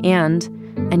 and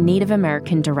a Native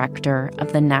American Director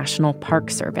of the National Park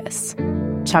Service,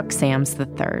 Chuck Sams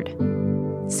III.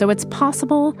 So it's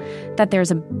possible that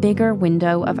there's a bigger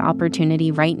window of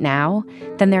opportunity right now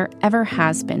than there ever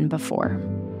has been before.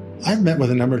 I've met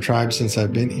with a number of tribes since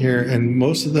I've been here, and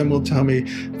most of them will tell me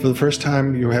for the first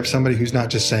time you have somebody who's not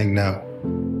just saying no.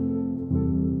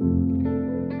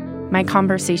 My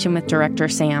conversation with Director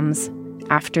Sams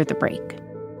after the break.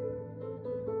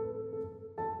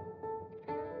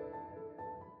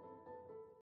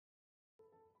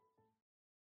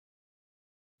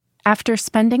 After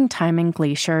spending time in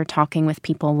Glacier talking with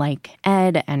people like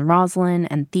Ed and Rosalind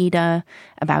and Theda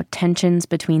about tensions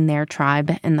between their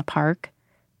tribe and the park,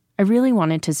 I really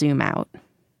wanted to zoom out.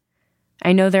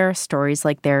 I know there are stories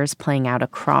like theirs playing out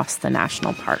across the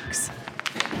national parks.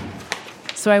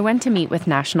 So I went to meet with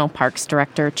National Parks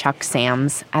Director Chuck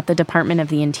Sams at the Department of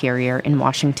the Interior in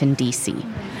Washington, D.C.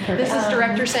 This is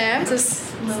Director Sams.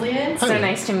 This is Lillian. So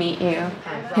nice to meet you.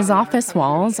 His office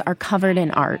walls are covered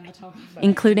in art,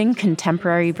 including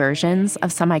contemporary versions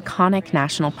of some iconic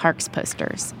national parks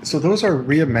posters. So those are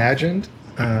reimagined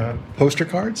poster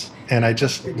cards, and I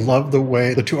just love the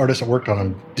way the two artists that worked on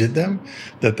them did them,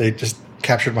 that they just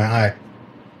captured my eye.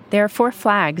 There are 4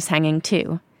 flags hanging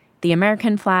too. The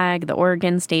American flag, the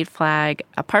Oregon state flag,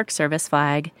 a Park Service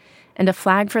flag, and a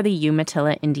flag for the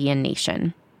Umatilla Indian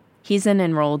Nation. He's an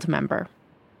enrolled member.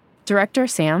 Director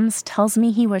Sams tells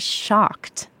me he was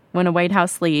shocked when a White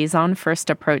House liaison first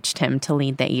approached him to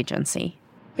lead the agency.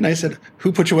 And I said,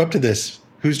 who put you up to this?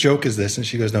 Whose joke is this? And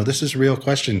she goes, no, this is a real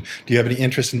question. Do you have any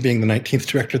interest in being the 19th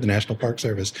director of the National Park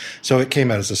Service? So it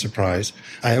came out as a surprise.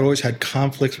 I always had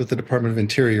conflicts with the Department of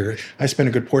Interior. I spent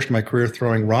a good portion of my career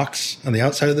throwing rocks on the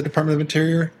outside of the Department of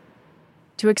Interior.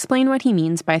 To explain what he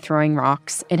means by throwing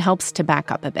rocks, it helps to back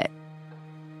up a bit.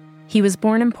 He was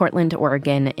born in Portland,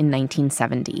 Oregon in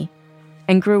 1970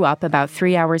 and grew up about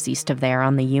 3 hours east of there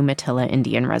on the Umatilla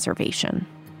Indian Reservation.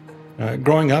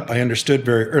 Growing up, I understood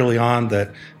very early on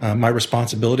that my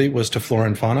responsibility was to flora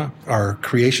and fauna. Our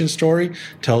creation story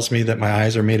tells me that my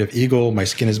eyes are made of eagle, my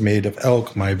skin is made of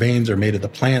elk, my veins are made of the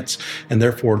plants, and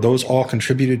therefore those all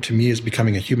contributed to me as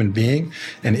becoming a human being.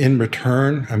 And in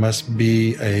return, I must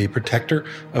be a protector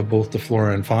of both the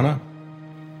flora and fauna.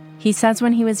 He says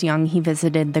when he was young, he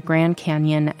visited the Grand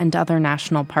Canyon and other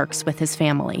national parks with his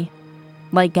family.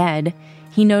 Like Ed,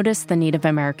 he noticed the Native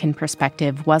American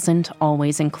perspective wasn't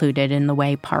always included in the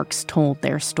way parks told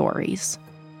their stories.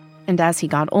 And as he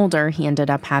got older, he ended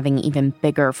up having even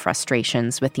bigger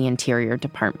frustrations with the Interior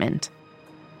Department.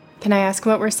 Can I ask,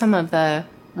 what were some of the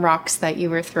rocks that you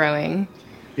were throwing?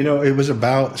 You know, it was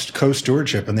about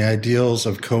co-stewardship and the ideals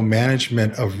of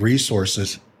co-management of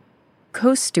resources.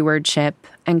 Co-stewardship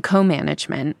and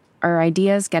co-management are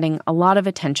ideas getting a lot of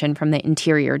attention from the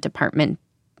Interior Department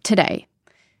today.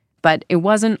 But it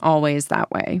wasn't always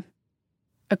that way.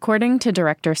 According to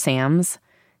Director Sams,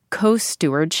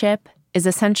 co-stewardship is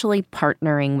essentially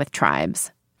partnering with tribes.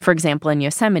 For example, in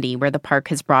Yosemite, where the park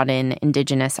has brought in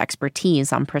indigenous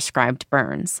expertise on prescribed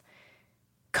burns.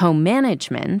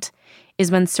 Co-management is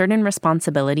when certain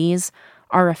responsibilities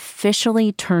are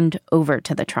officially turned over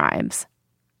to the tribes.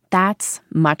 That's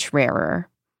much rarer.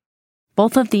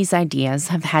 Both of these ideas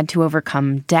have had to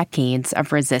overcome decades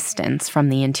of resistance from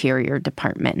the Interior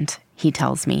Department, he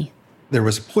tells me. There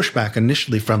was pushback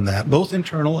initially from that, both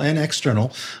internal and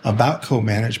external, about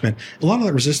co-management. A lot of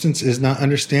that resistance is not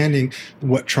understanding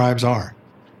what tribes are.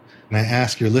 And I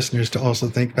ask your listeners to also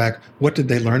think back, what did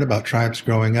they learn about tribes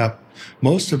growing up?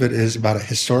 Most of it is about a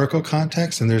historical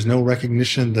context, and there's no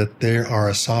recognition that they are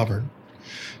a sovereign,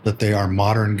 that they are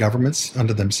modern governments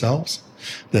unto themselves,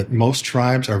 that most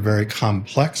tribes are very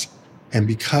complex. And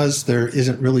because there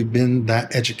isn't really been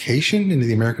that education into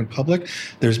the American public,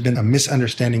 there's been a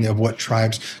misunderstanding of what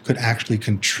tribes could actually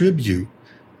contribute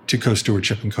to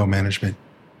co-stewardship and co-management.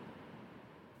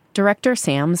 Director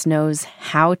Sams knows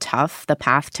how tough the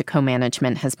path to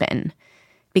co-management has been,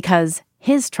 because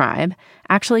his tribe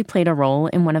actually played a role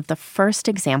in one of the first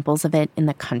examples of it in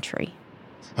the country.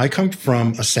 I come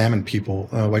from a salmon people.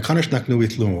 We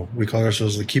call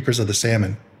ourselves the keepers of the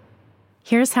salmon.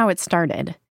 Here's how it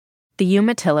started. The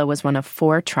Umatilla was one of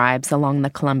 4 tribes along the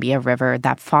Columbia River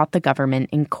that fought the government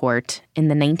in court in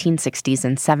the 1960s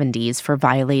and 70s for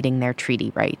violating their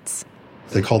treaty rights.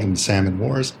 They called them the Salmon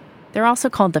Wars. They're also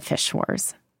called the Fish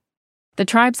Wars. The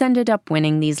tribes ended up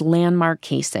winning these landmark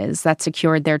cases that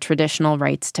secured their traditional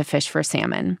rights to fish for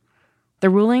salmon. The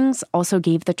rulings also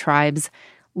gave the tribes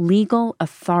legal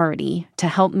authority to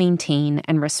help maintain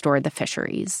and restore the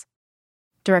fisheries.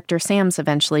 Director Sams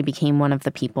eventually became one of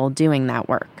the people doing that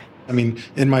work. I mean,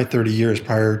 in my 30 years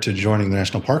prior to joining the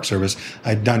National Park Service,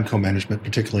 I'd done co-management,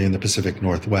 particularly in the Pacific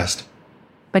Northwest.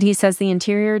 But he says the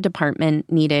Interior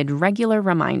Department needed regular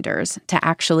reminders to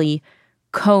actually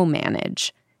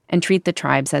co-manage and treat the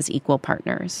tribes as equal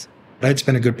partners. I'd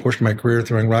spent a good portion of my career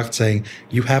throwing rocks saying,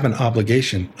 you have an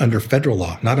obligation under federal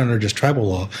law, not under just tribal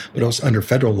law, but also under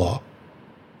federal law.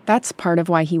 That's part of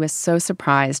why he was so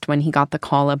surprised when he got the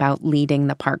call about leading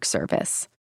the Park Service.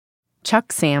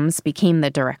 Chuck Sams became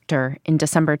the director in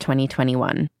December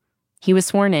 2021. He was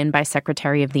sworn in by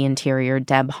Secretary of the Interior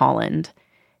Deb Haaland.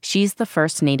 She's the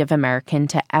first Native American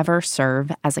to ever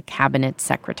serve as a cabinet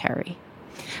secretary.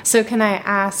 So can I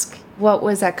ask, what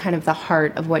was at kind of the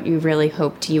heart of what you really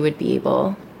hoped you would be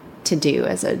able to do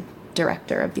as a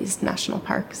director of these national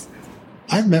parks?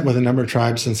 I've met with a number of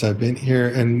tribes since I've been here,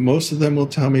 and most of them will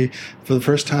tell me for the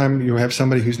first time you have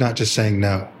somebody who's not just saying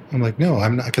no. I'm like, no,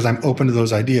 I'm not, because I'm open to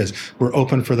those ideas. We're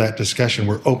open for that discussion.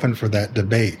 We're open for that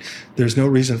debate. There's no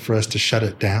reason for us to shut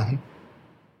it down.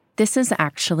 This is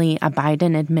actually a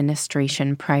Biden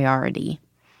administration priority.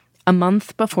 A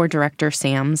month before Director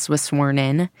Sams was sworn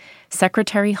in,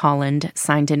 Secretary Haaland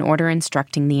signed an order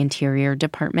instructing the Interior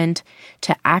Department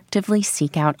to actively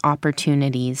seek out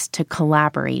opportunities to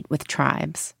collaborate with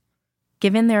tribes.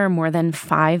 Given there are more than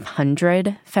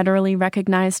 500 federally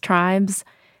recognized tribes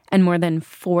and more than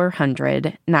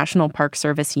 400 National Park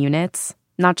Service units,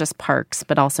 not just parks,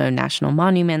 but also national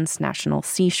monuments, national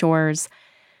seashores,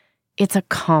 it's a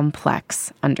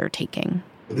complex undertaking.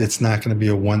 It's not going to be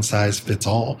a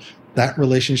one-size-fits-all. That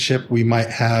relationship we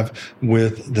might have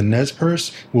with the Nez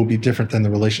Perce will be different than the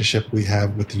relationship we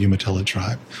have with the Umatilla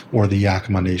tribe or the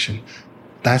Yakima Nation.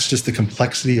 That's just the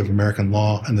complexity of American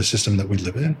law and the system that we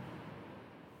live in.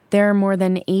 There are more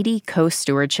than 80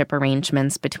 co-stewardship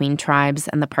arrangements between tribes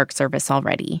and the Park Service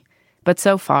already, but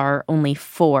so far only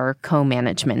 4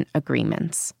 co-management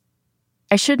agreements.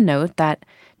 I should note that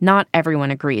not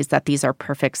everyone agrees that these are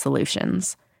perfect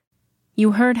solutions.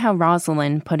 You heard how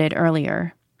Rosalind put it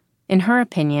earlier. In her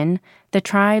opinion, the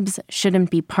tribes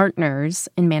shouldn't be partners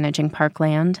in managing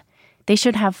parkland. They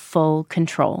should have full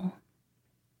control.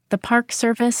 The Park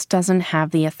Service doesn't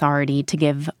have the authority to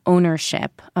give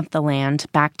ownership of the land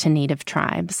back to Native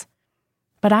tribes.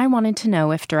 But I wanted to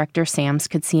know if Director Sams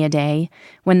could see a day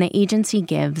when the agency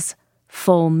gives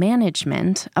full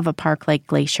management of a park like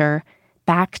Glacier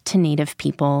back to Native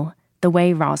people the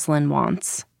way Rosalind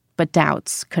wants, but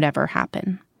doubts could ever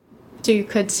happen. So you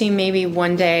could see maybe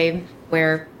one day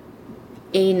where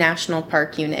a national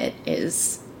park unit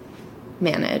is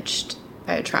managed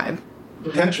by a tribe.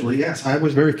 Potentially, yes. I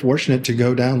was very fortunate to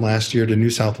go down last year to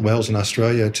New South Wales in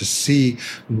Australia to see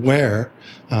where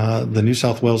the New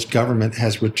South Wales government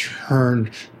has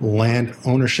returned land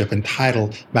ownership and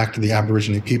title back to the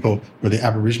Aboriginal people, where the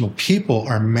Aboriginal people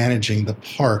are managing the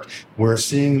park. We're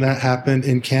seeing that happen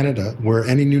in Canada, where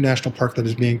any new national park that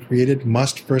is being created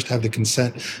must first have the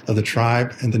consent of the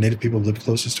tribe and the Native people who live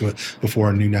closest to it before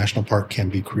a new national park can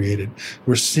be created.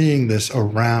 We're seeing this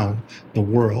around the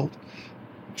world.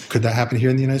 Could that happen here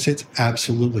in the United States?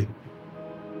 Absolutely.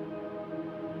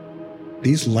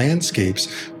 These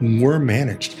landscapes were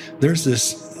managed. There's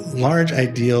this large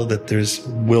ideal that there's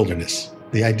wilderness,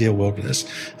 the ideal wilderness.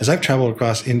 As I've traveled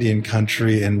across Indian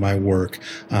country in my work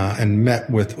and met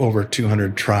with over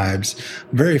 200 tribes,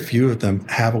 very few of them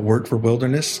have a word for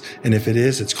wilderness. And if it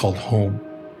is, it's called home.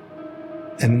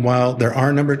 And while there are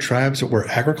a number of tribes that were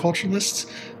agriculturalists,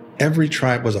 every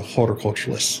tribe was a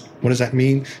horticulturalist. What does that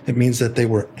mean? It means that they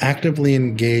were actively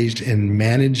engaged in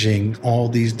managing all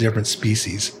these different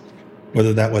species.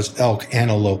 Whether that was elk,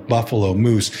 antelope, buffalo,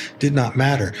 moose, did not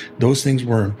matter. Those things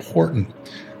were important.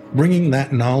 Bringing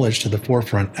that knowledge to the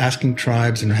forefront, asking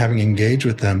tribes and having engaged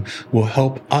with them will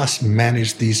help us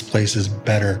manage these places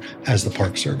better as the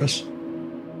Park Service.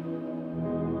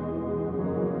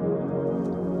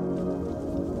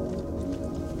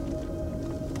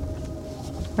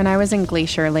 When I was in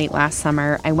Glacier late last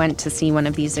summer, I went to see one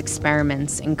of these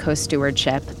experiments in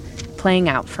co-stewardship playing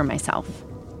out for myself.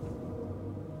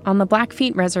 On the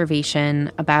Blackfeet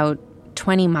Reservation, about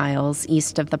 20 miles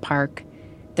east of the park,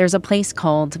 there's a place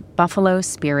called Buffalo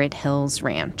Spirit Hills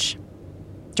Ranch.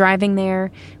 Driving there,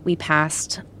 we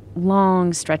passed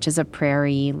long stretches of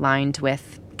prairie lined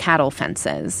with cattle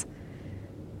fences.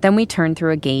 Then we turned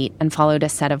through a gate and followed a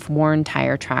set of worn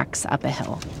tire tracks up a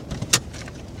hill.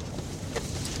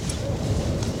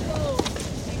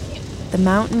 The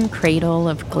mountain cradle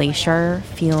of Glacier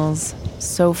feels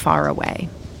so far away.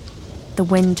 The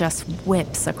wind just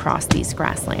whips across these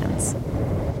grasslands.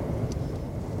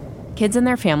 Kids and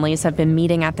their families have been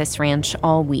meeting at this ranch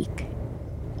all week.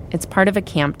 It's part of a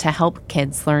camp to help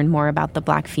kids learn more about the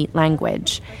Blackfeet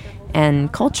language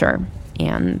and culture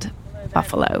and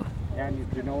buffalo.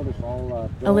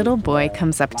 A little boy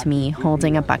comes up to me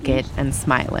holding a bucket and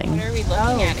smiling. What are we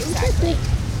looking at exactly?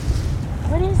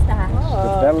 What is that?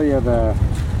 The belly of the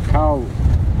cow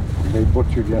they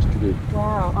butchered yesterday.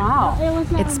 Wow.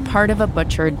 It's part of a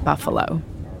butchered buffalo.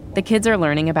 The kids are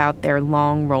learning about their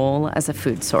long role as a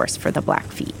food source for the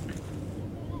Blackfeet.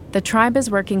 The tribe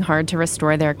is working hard to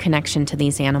restore their connection to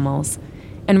these animals,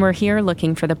 and we're here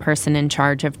looking for the person in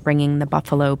charge of bringing the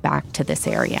buffalo back to this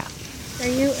area. Are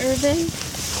you Irvin?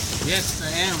 Yes, I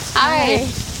am. Hi.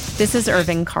 This is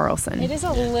Irving Carlson. It is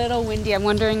a little windy. I'm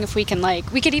wondering if we can,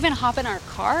 we could even hop in our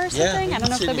car or something. Yeah, I don't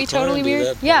know if that'd be car totally and do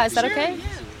weird. that. Yeah, is that Sure, okay?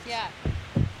 yeah.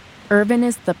 Irvin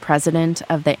is the president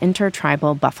of the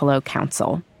Intertribal Buffalo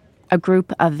Council, a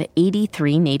group of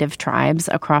 83 native tribes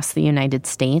across the United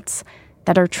States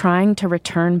that are trying to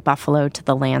return buffalo to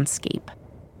the landscape.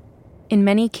 In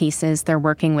many cases, they're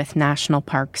working with national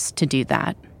parks to do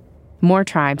that. More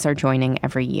tribes are joining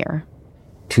every year.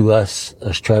 To us,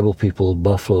 as tribal people,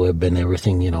 buffalo have been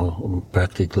everything,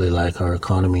 practically like our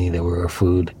economy. They were our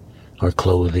food, our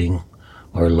clothing,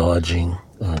 our lodging,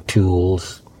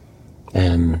 tools,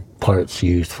 and parts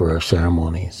used for our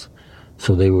ceremonies.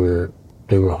 So they were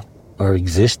our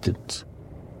existence.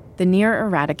 The near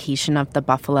eradication of the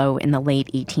buffalo in the late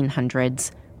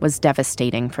 1800s was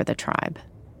devastating for the tribe.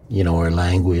 Our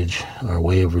language, our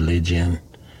way of religion,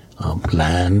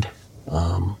 land,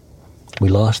 We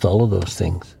lost all of those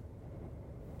things.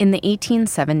 In the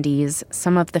 1870s,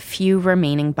 some of the few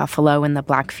remaining buffalo in the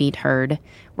Blackfeet herd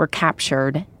were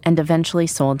captured and eventually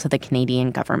sold to the Canadian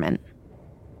government.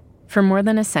 For more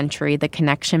than a century, the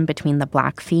connection between the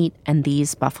Blackfeet and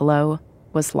these buffalo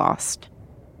was lost.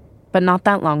 But not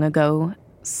that long ago,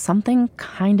 something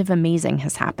kind of amazing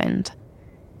has happened.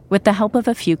 With the help of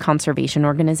a few conservation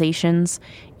organizations,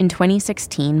 in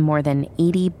 2016, more than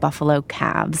 80 buffalo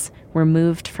calves were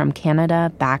moved from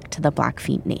Canada back to the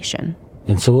Blackfeet Nation.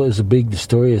 And so the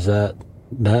story is that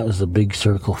was a big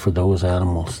circle for those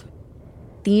animals.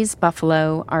 These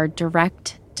buffalo are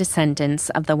direct descendants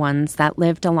of the ones that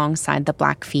lived alongside the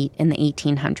Blackfeet in the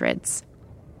 1800s.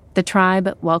 The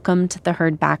tribe welcomed the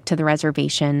herd back to the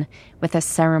reservation with a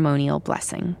ceremonial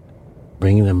blessing.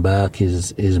 Bringing them back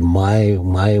is my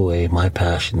way, my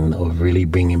passion of really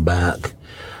bringing back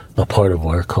a part of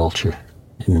our culture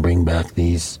and bring back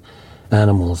these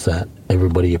animals that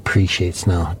everybody appreciates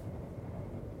now.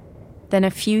 Then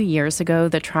a few years ago,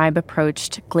 the tribe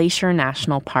approached Glacier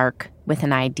National Park with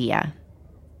an idea.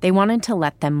 They wanted to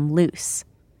let them loose,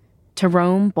 to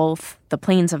roam both the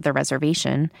plains of the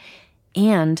reservation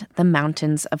and the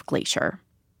mountains of Glacier.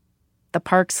 The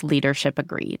park's leadership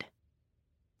agreed.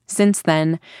 Since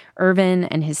then, Irvin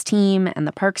and his team and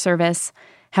the Park Service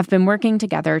have been working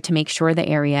together to make sure the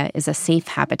area is a safe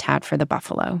habitat for the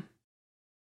buffalo.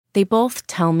 They both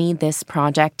tell me this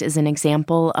project is an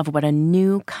example of what a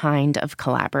new kind of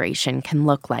collaboration can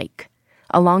look like,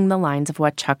 along the lines of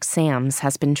what Chuck Sams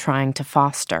has been trying to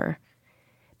foster.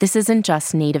 This isn't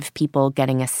just Native people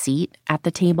getting a seat at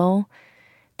the table.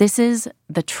 This is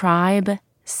the tribe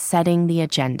setting the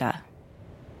agenda.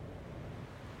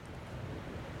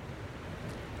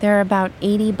 There are about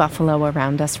 80 buffalo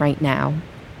around us right now.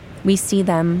 We see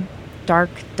them, dark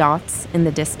dots in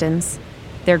the distance.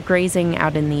 They're grazing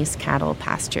out in these cattle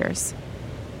pastures.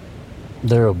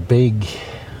 They're a big,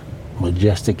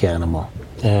 majestic animal.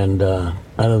 And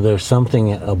there's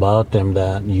something about them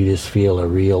that you just feel a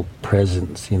real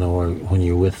presence, or when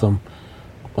you're with them.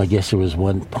 I guess there was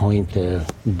one point there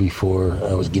before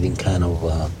I was getting kind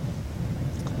of,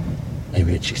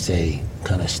 maybe I should say,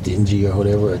 kind of stingy or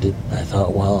whatever. I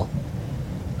thought, well,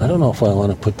 I don't know if I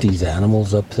want to put these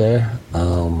animals up there,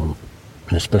 and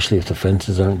especially if the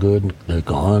fences aren't good, they're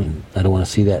gone. I don't want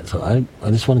to see that, so I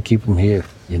just want to keep them here,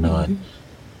 Mm-hmm.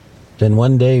 Then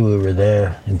one day we were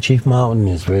there, and Chief Mountain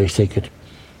is very sacred,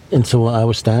 and so I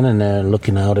was standing there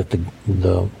looking out at the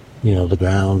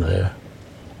ground there,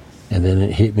 and then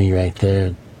it hit me right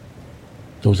there.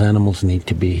 Those animals need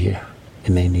to be here,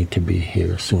 and they need to be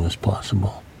here as soon as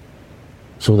possible.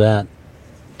 So that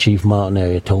Chief Mountain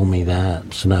area told me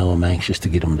that, so now I'm anxious to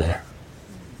get them there.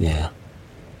 Yeah.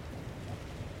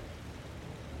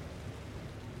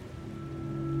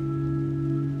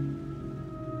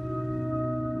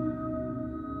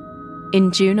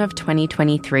 In June of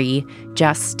 2023,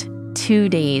 just 2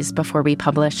 days before we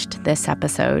published this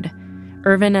episode,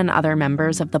 Irvin and other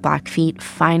members of the Blackfeet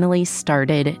finally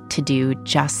started to do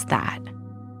just that.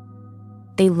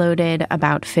 They loaded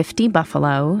about 50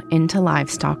 buffalo into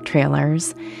livestock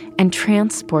trailers and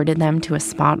transported them to a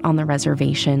spot on the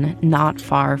reservation not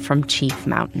far from Chief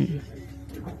Mountain.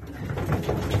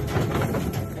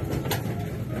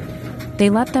 They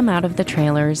let them out of the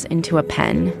trailers into a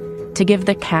pen to give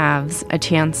the calves a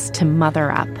chance to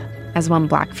mother up, as one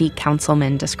Blackfeet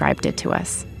councilman described it to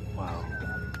us. Wow.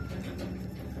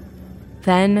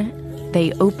 Then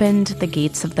they opened the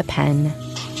gates of the pen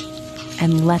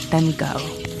and let them go.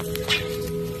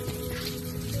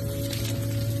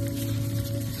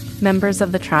 Members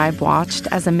of the tribe watched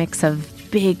as a mix of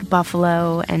big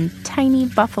buffalo and tiny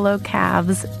buffalo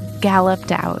calves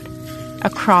galloped out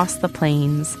across the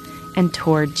plains and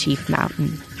toward Chief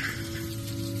Mountain.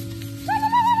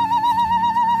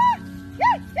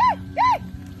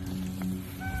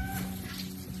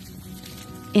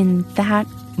 In that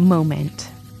moment,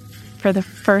 for the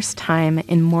first time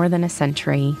in more than a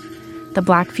century, the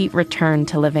Blackfeet returned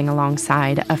to living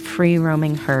alongside a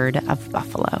free-roaming herd of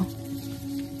buffalo.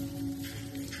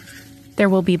 There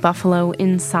will be buffalo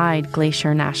inside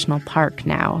Glacier National Park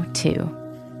now, too.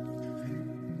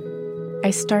 I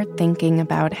start thinking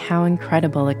about how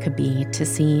incredible it could be to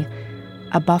see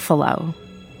a buffalo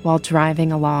while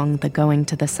driving along the Going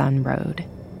to the Sun road.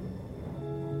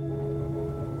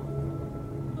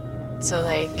 So,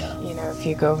 if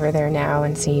you go over there now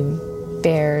and see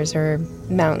bears or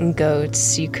mountain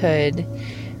goats, you could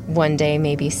one day,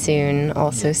 maybe soon,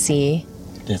 also see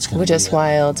just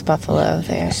wild buffalo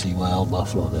there. You see wild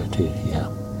buffalo there, too, yeah.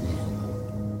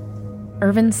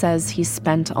 Irvin says he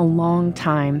spent a long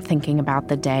time thinking about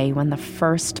the day when the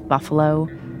first buffalo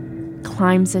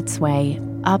climbs its way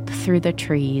up through the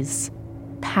trees,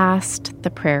 past the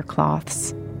prayer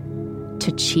cloths,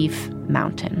 to Chief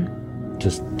Mountain.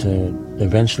 Just to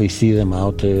eventually see them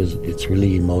out there, it's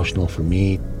really emotional for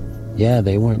me. Yeah,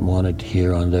 they weren't wanted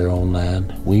here on their own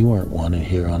land. We weren't wanted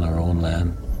here on our own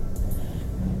land.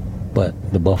 But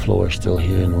the buffalo are still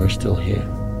here and we're still here.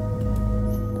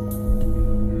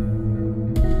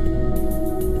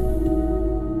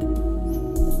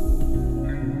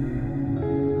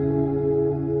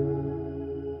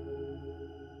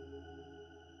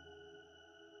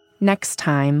 Next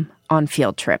time on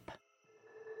Field Trip.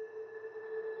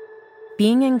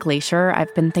 Being in Glacier,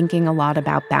 I've been thinking a lot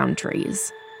about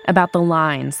boundaries, about the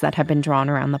lines that have been drawn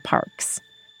around the parks.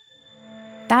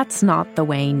 That's not the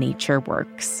way nature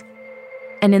works.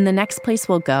 And in the next place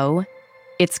we'll go,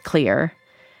 it's clear.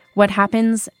 What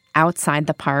happens outside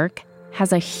the park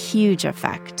has a huge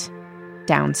effect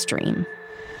downstream.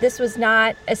 This was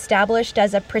not established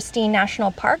as a pristine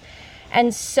national park.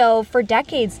 And so for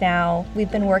decades now,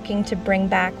 we've been working to bring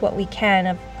back what we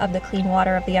can of the clean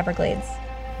water of the Everglades.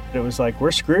 It was like,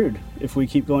 we're screwed if we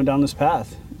keep going down this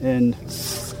path. And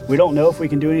we don't know if we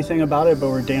can do anything about it, but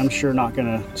we're damn sure not going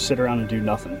to sit around and do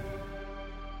nothing.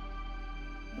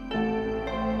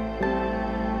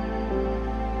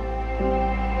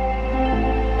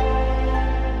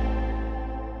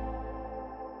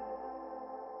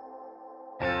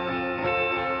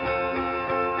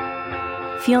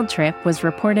 Field Trip was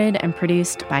reported and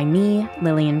produced by me,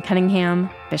 Lillian Cunningham,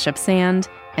 Bishop Sand,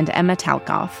 and Emma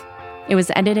Talkoff. It was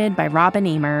edited by Robin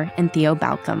Amer and Theo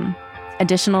Balcom.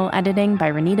 Additional editing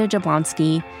by Renita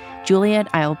Jablonski,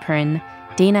 Juliet Eilprin,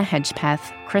 Dana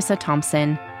Hedgepeth, Krissa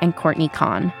Thompson, and Courtney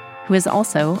Kahn, who is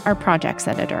also our projects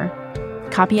editor.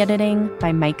 Copy editing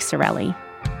by Mike Sorelli.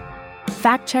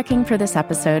 Fact-checking for this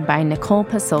episode by Nicole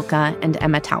Pasulka and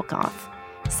Emma Talkoff.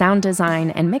 Sound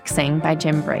design and mixing by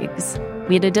Jim Briggs.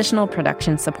 We had additional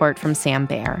production support from Sam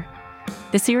Baer.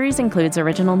 The series includes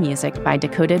original music by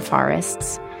Decoded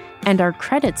Forests, and our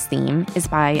credits theme is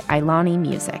by Ailani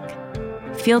Music.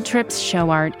 Field Trip's show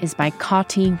art is by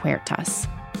Kati Huertas.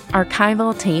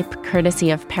 Archival tape courtesy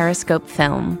of Periscope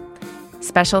Film.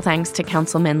 Special thanks to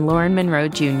Councilman Lauren Monroe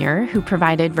Jr., who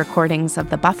provided recordings of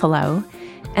the buffalo,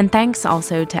 and thanks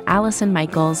also to Allison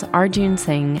Michaels, Arjun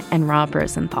Singh, and Rob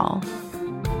Rosenthal.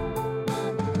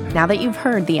 Now that you've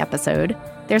heard the episode,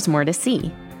 there's more to see.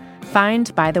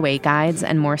 Find By the Way guides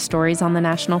and more stories on the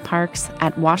national parks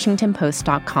at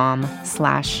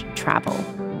washingtonpost.com/travel.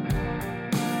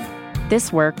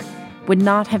 This work would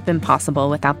not have been possible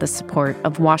without the support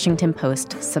of Washington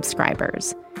Post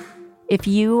subscribers. If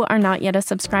you are not yet a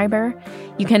subscriber,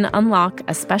 you can unlock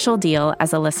a special deal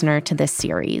as a listener to this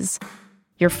series.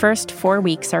 Your first 4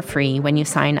 weeks are free when you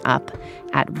sign up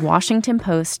at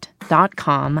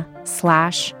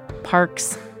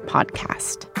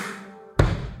washingtonpost.com/parkspodcast.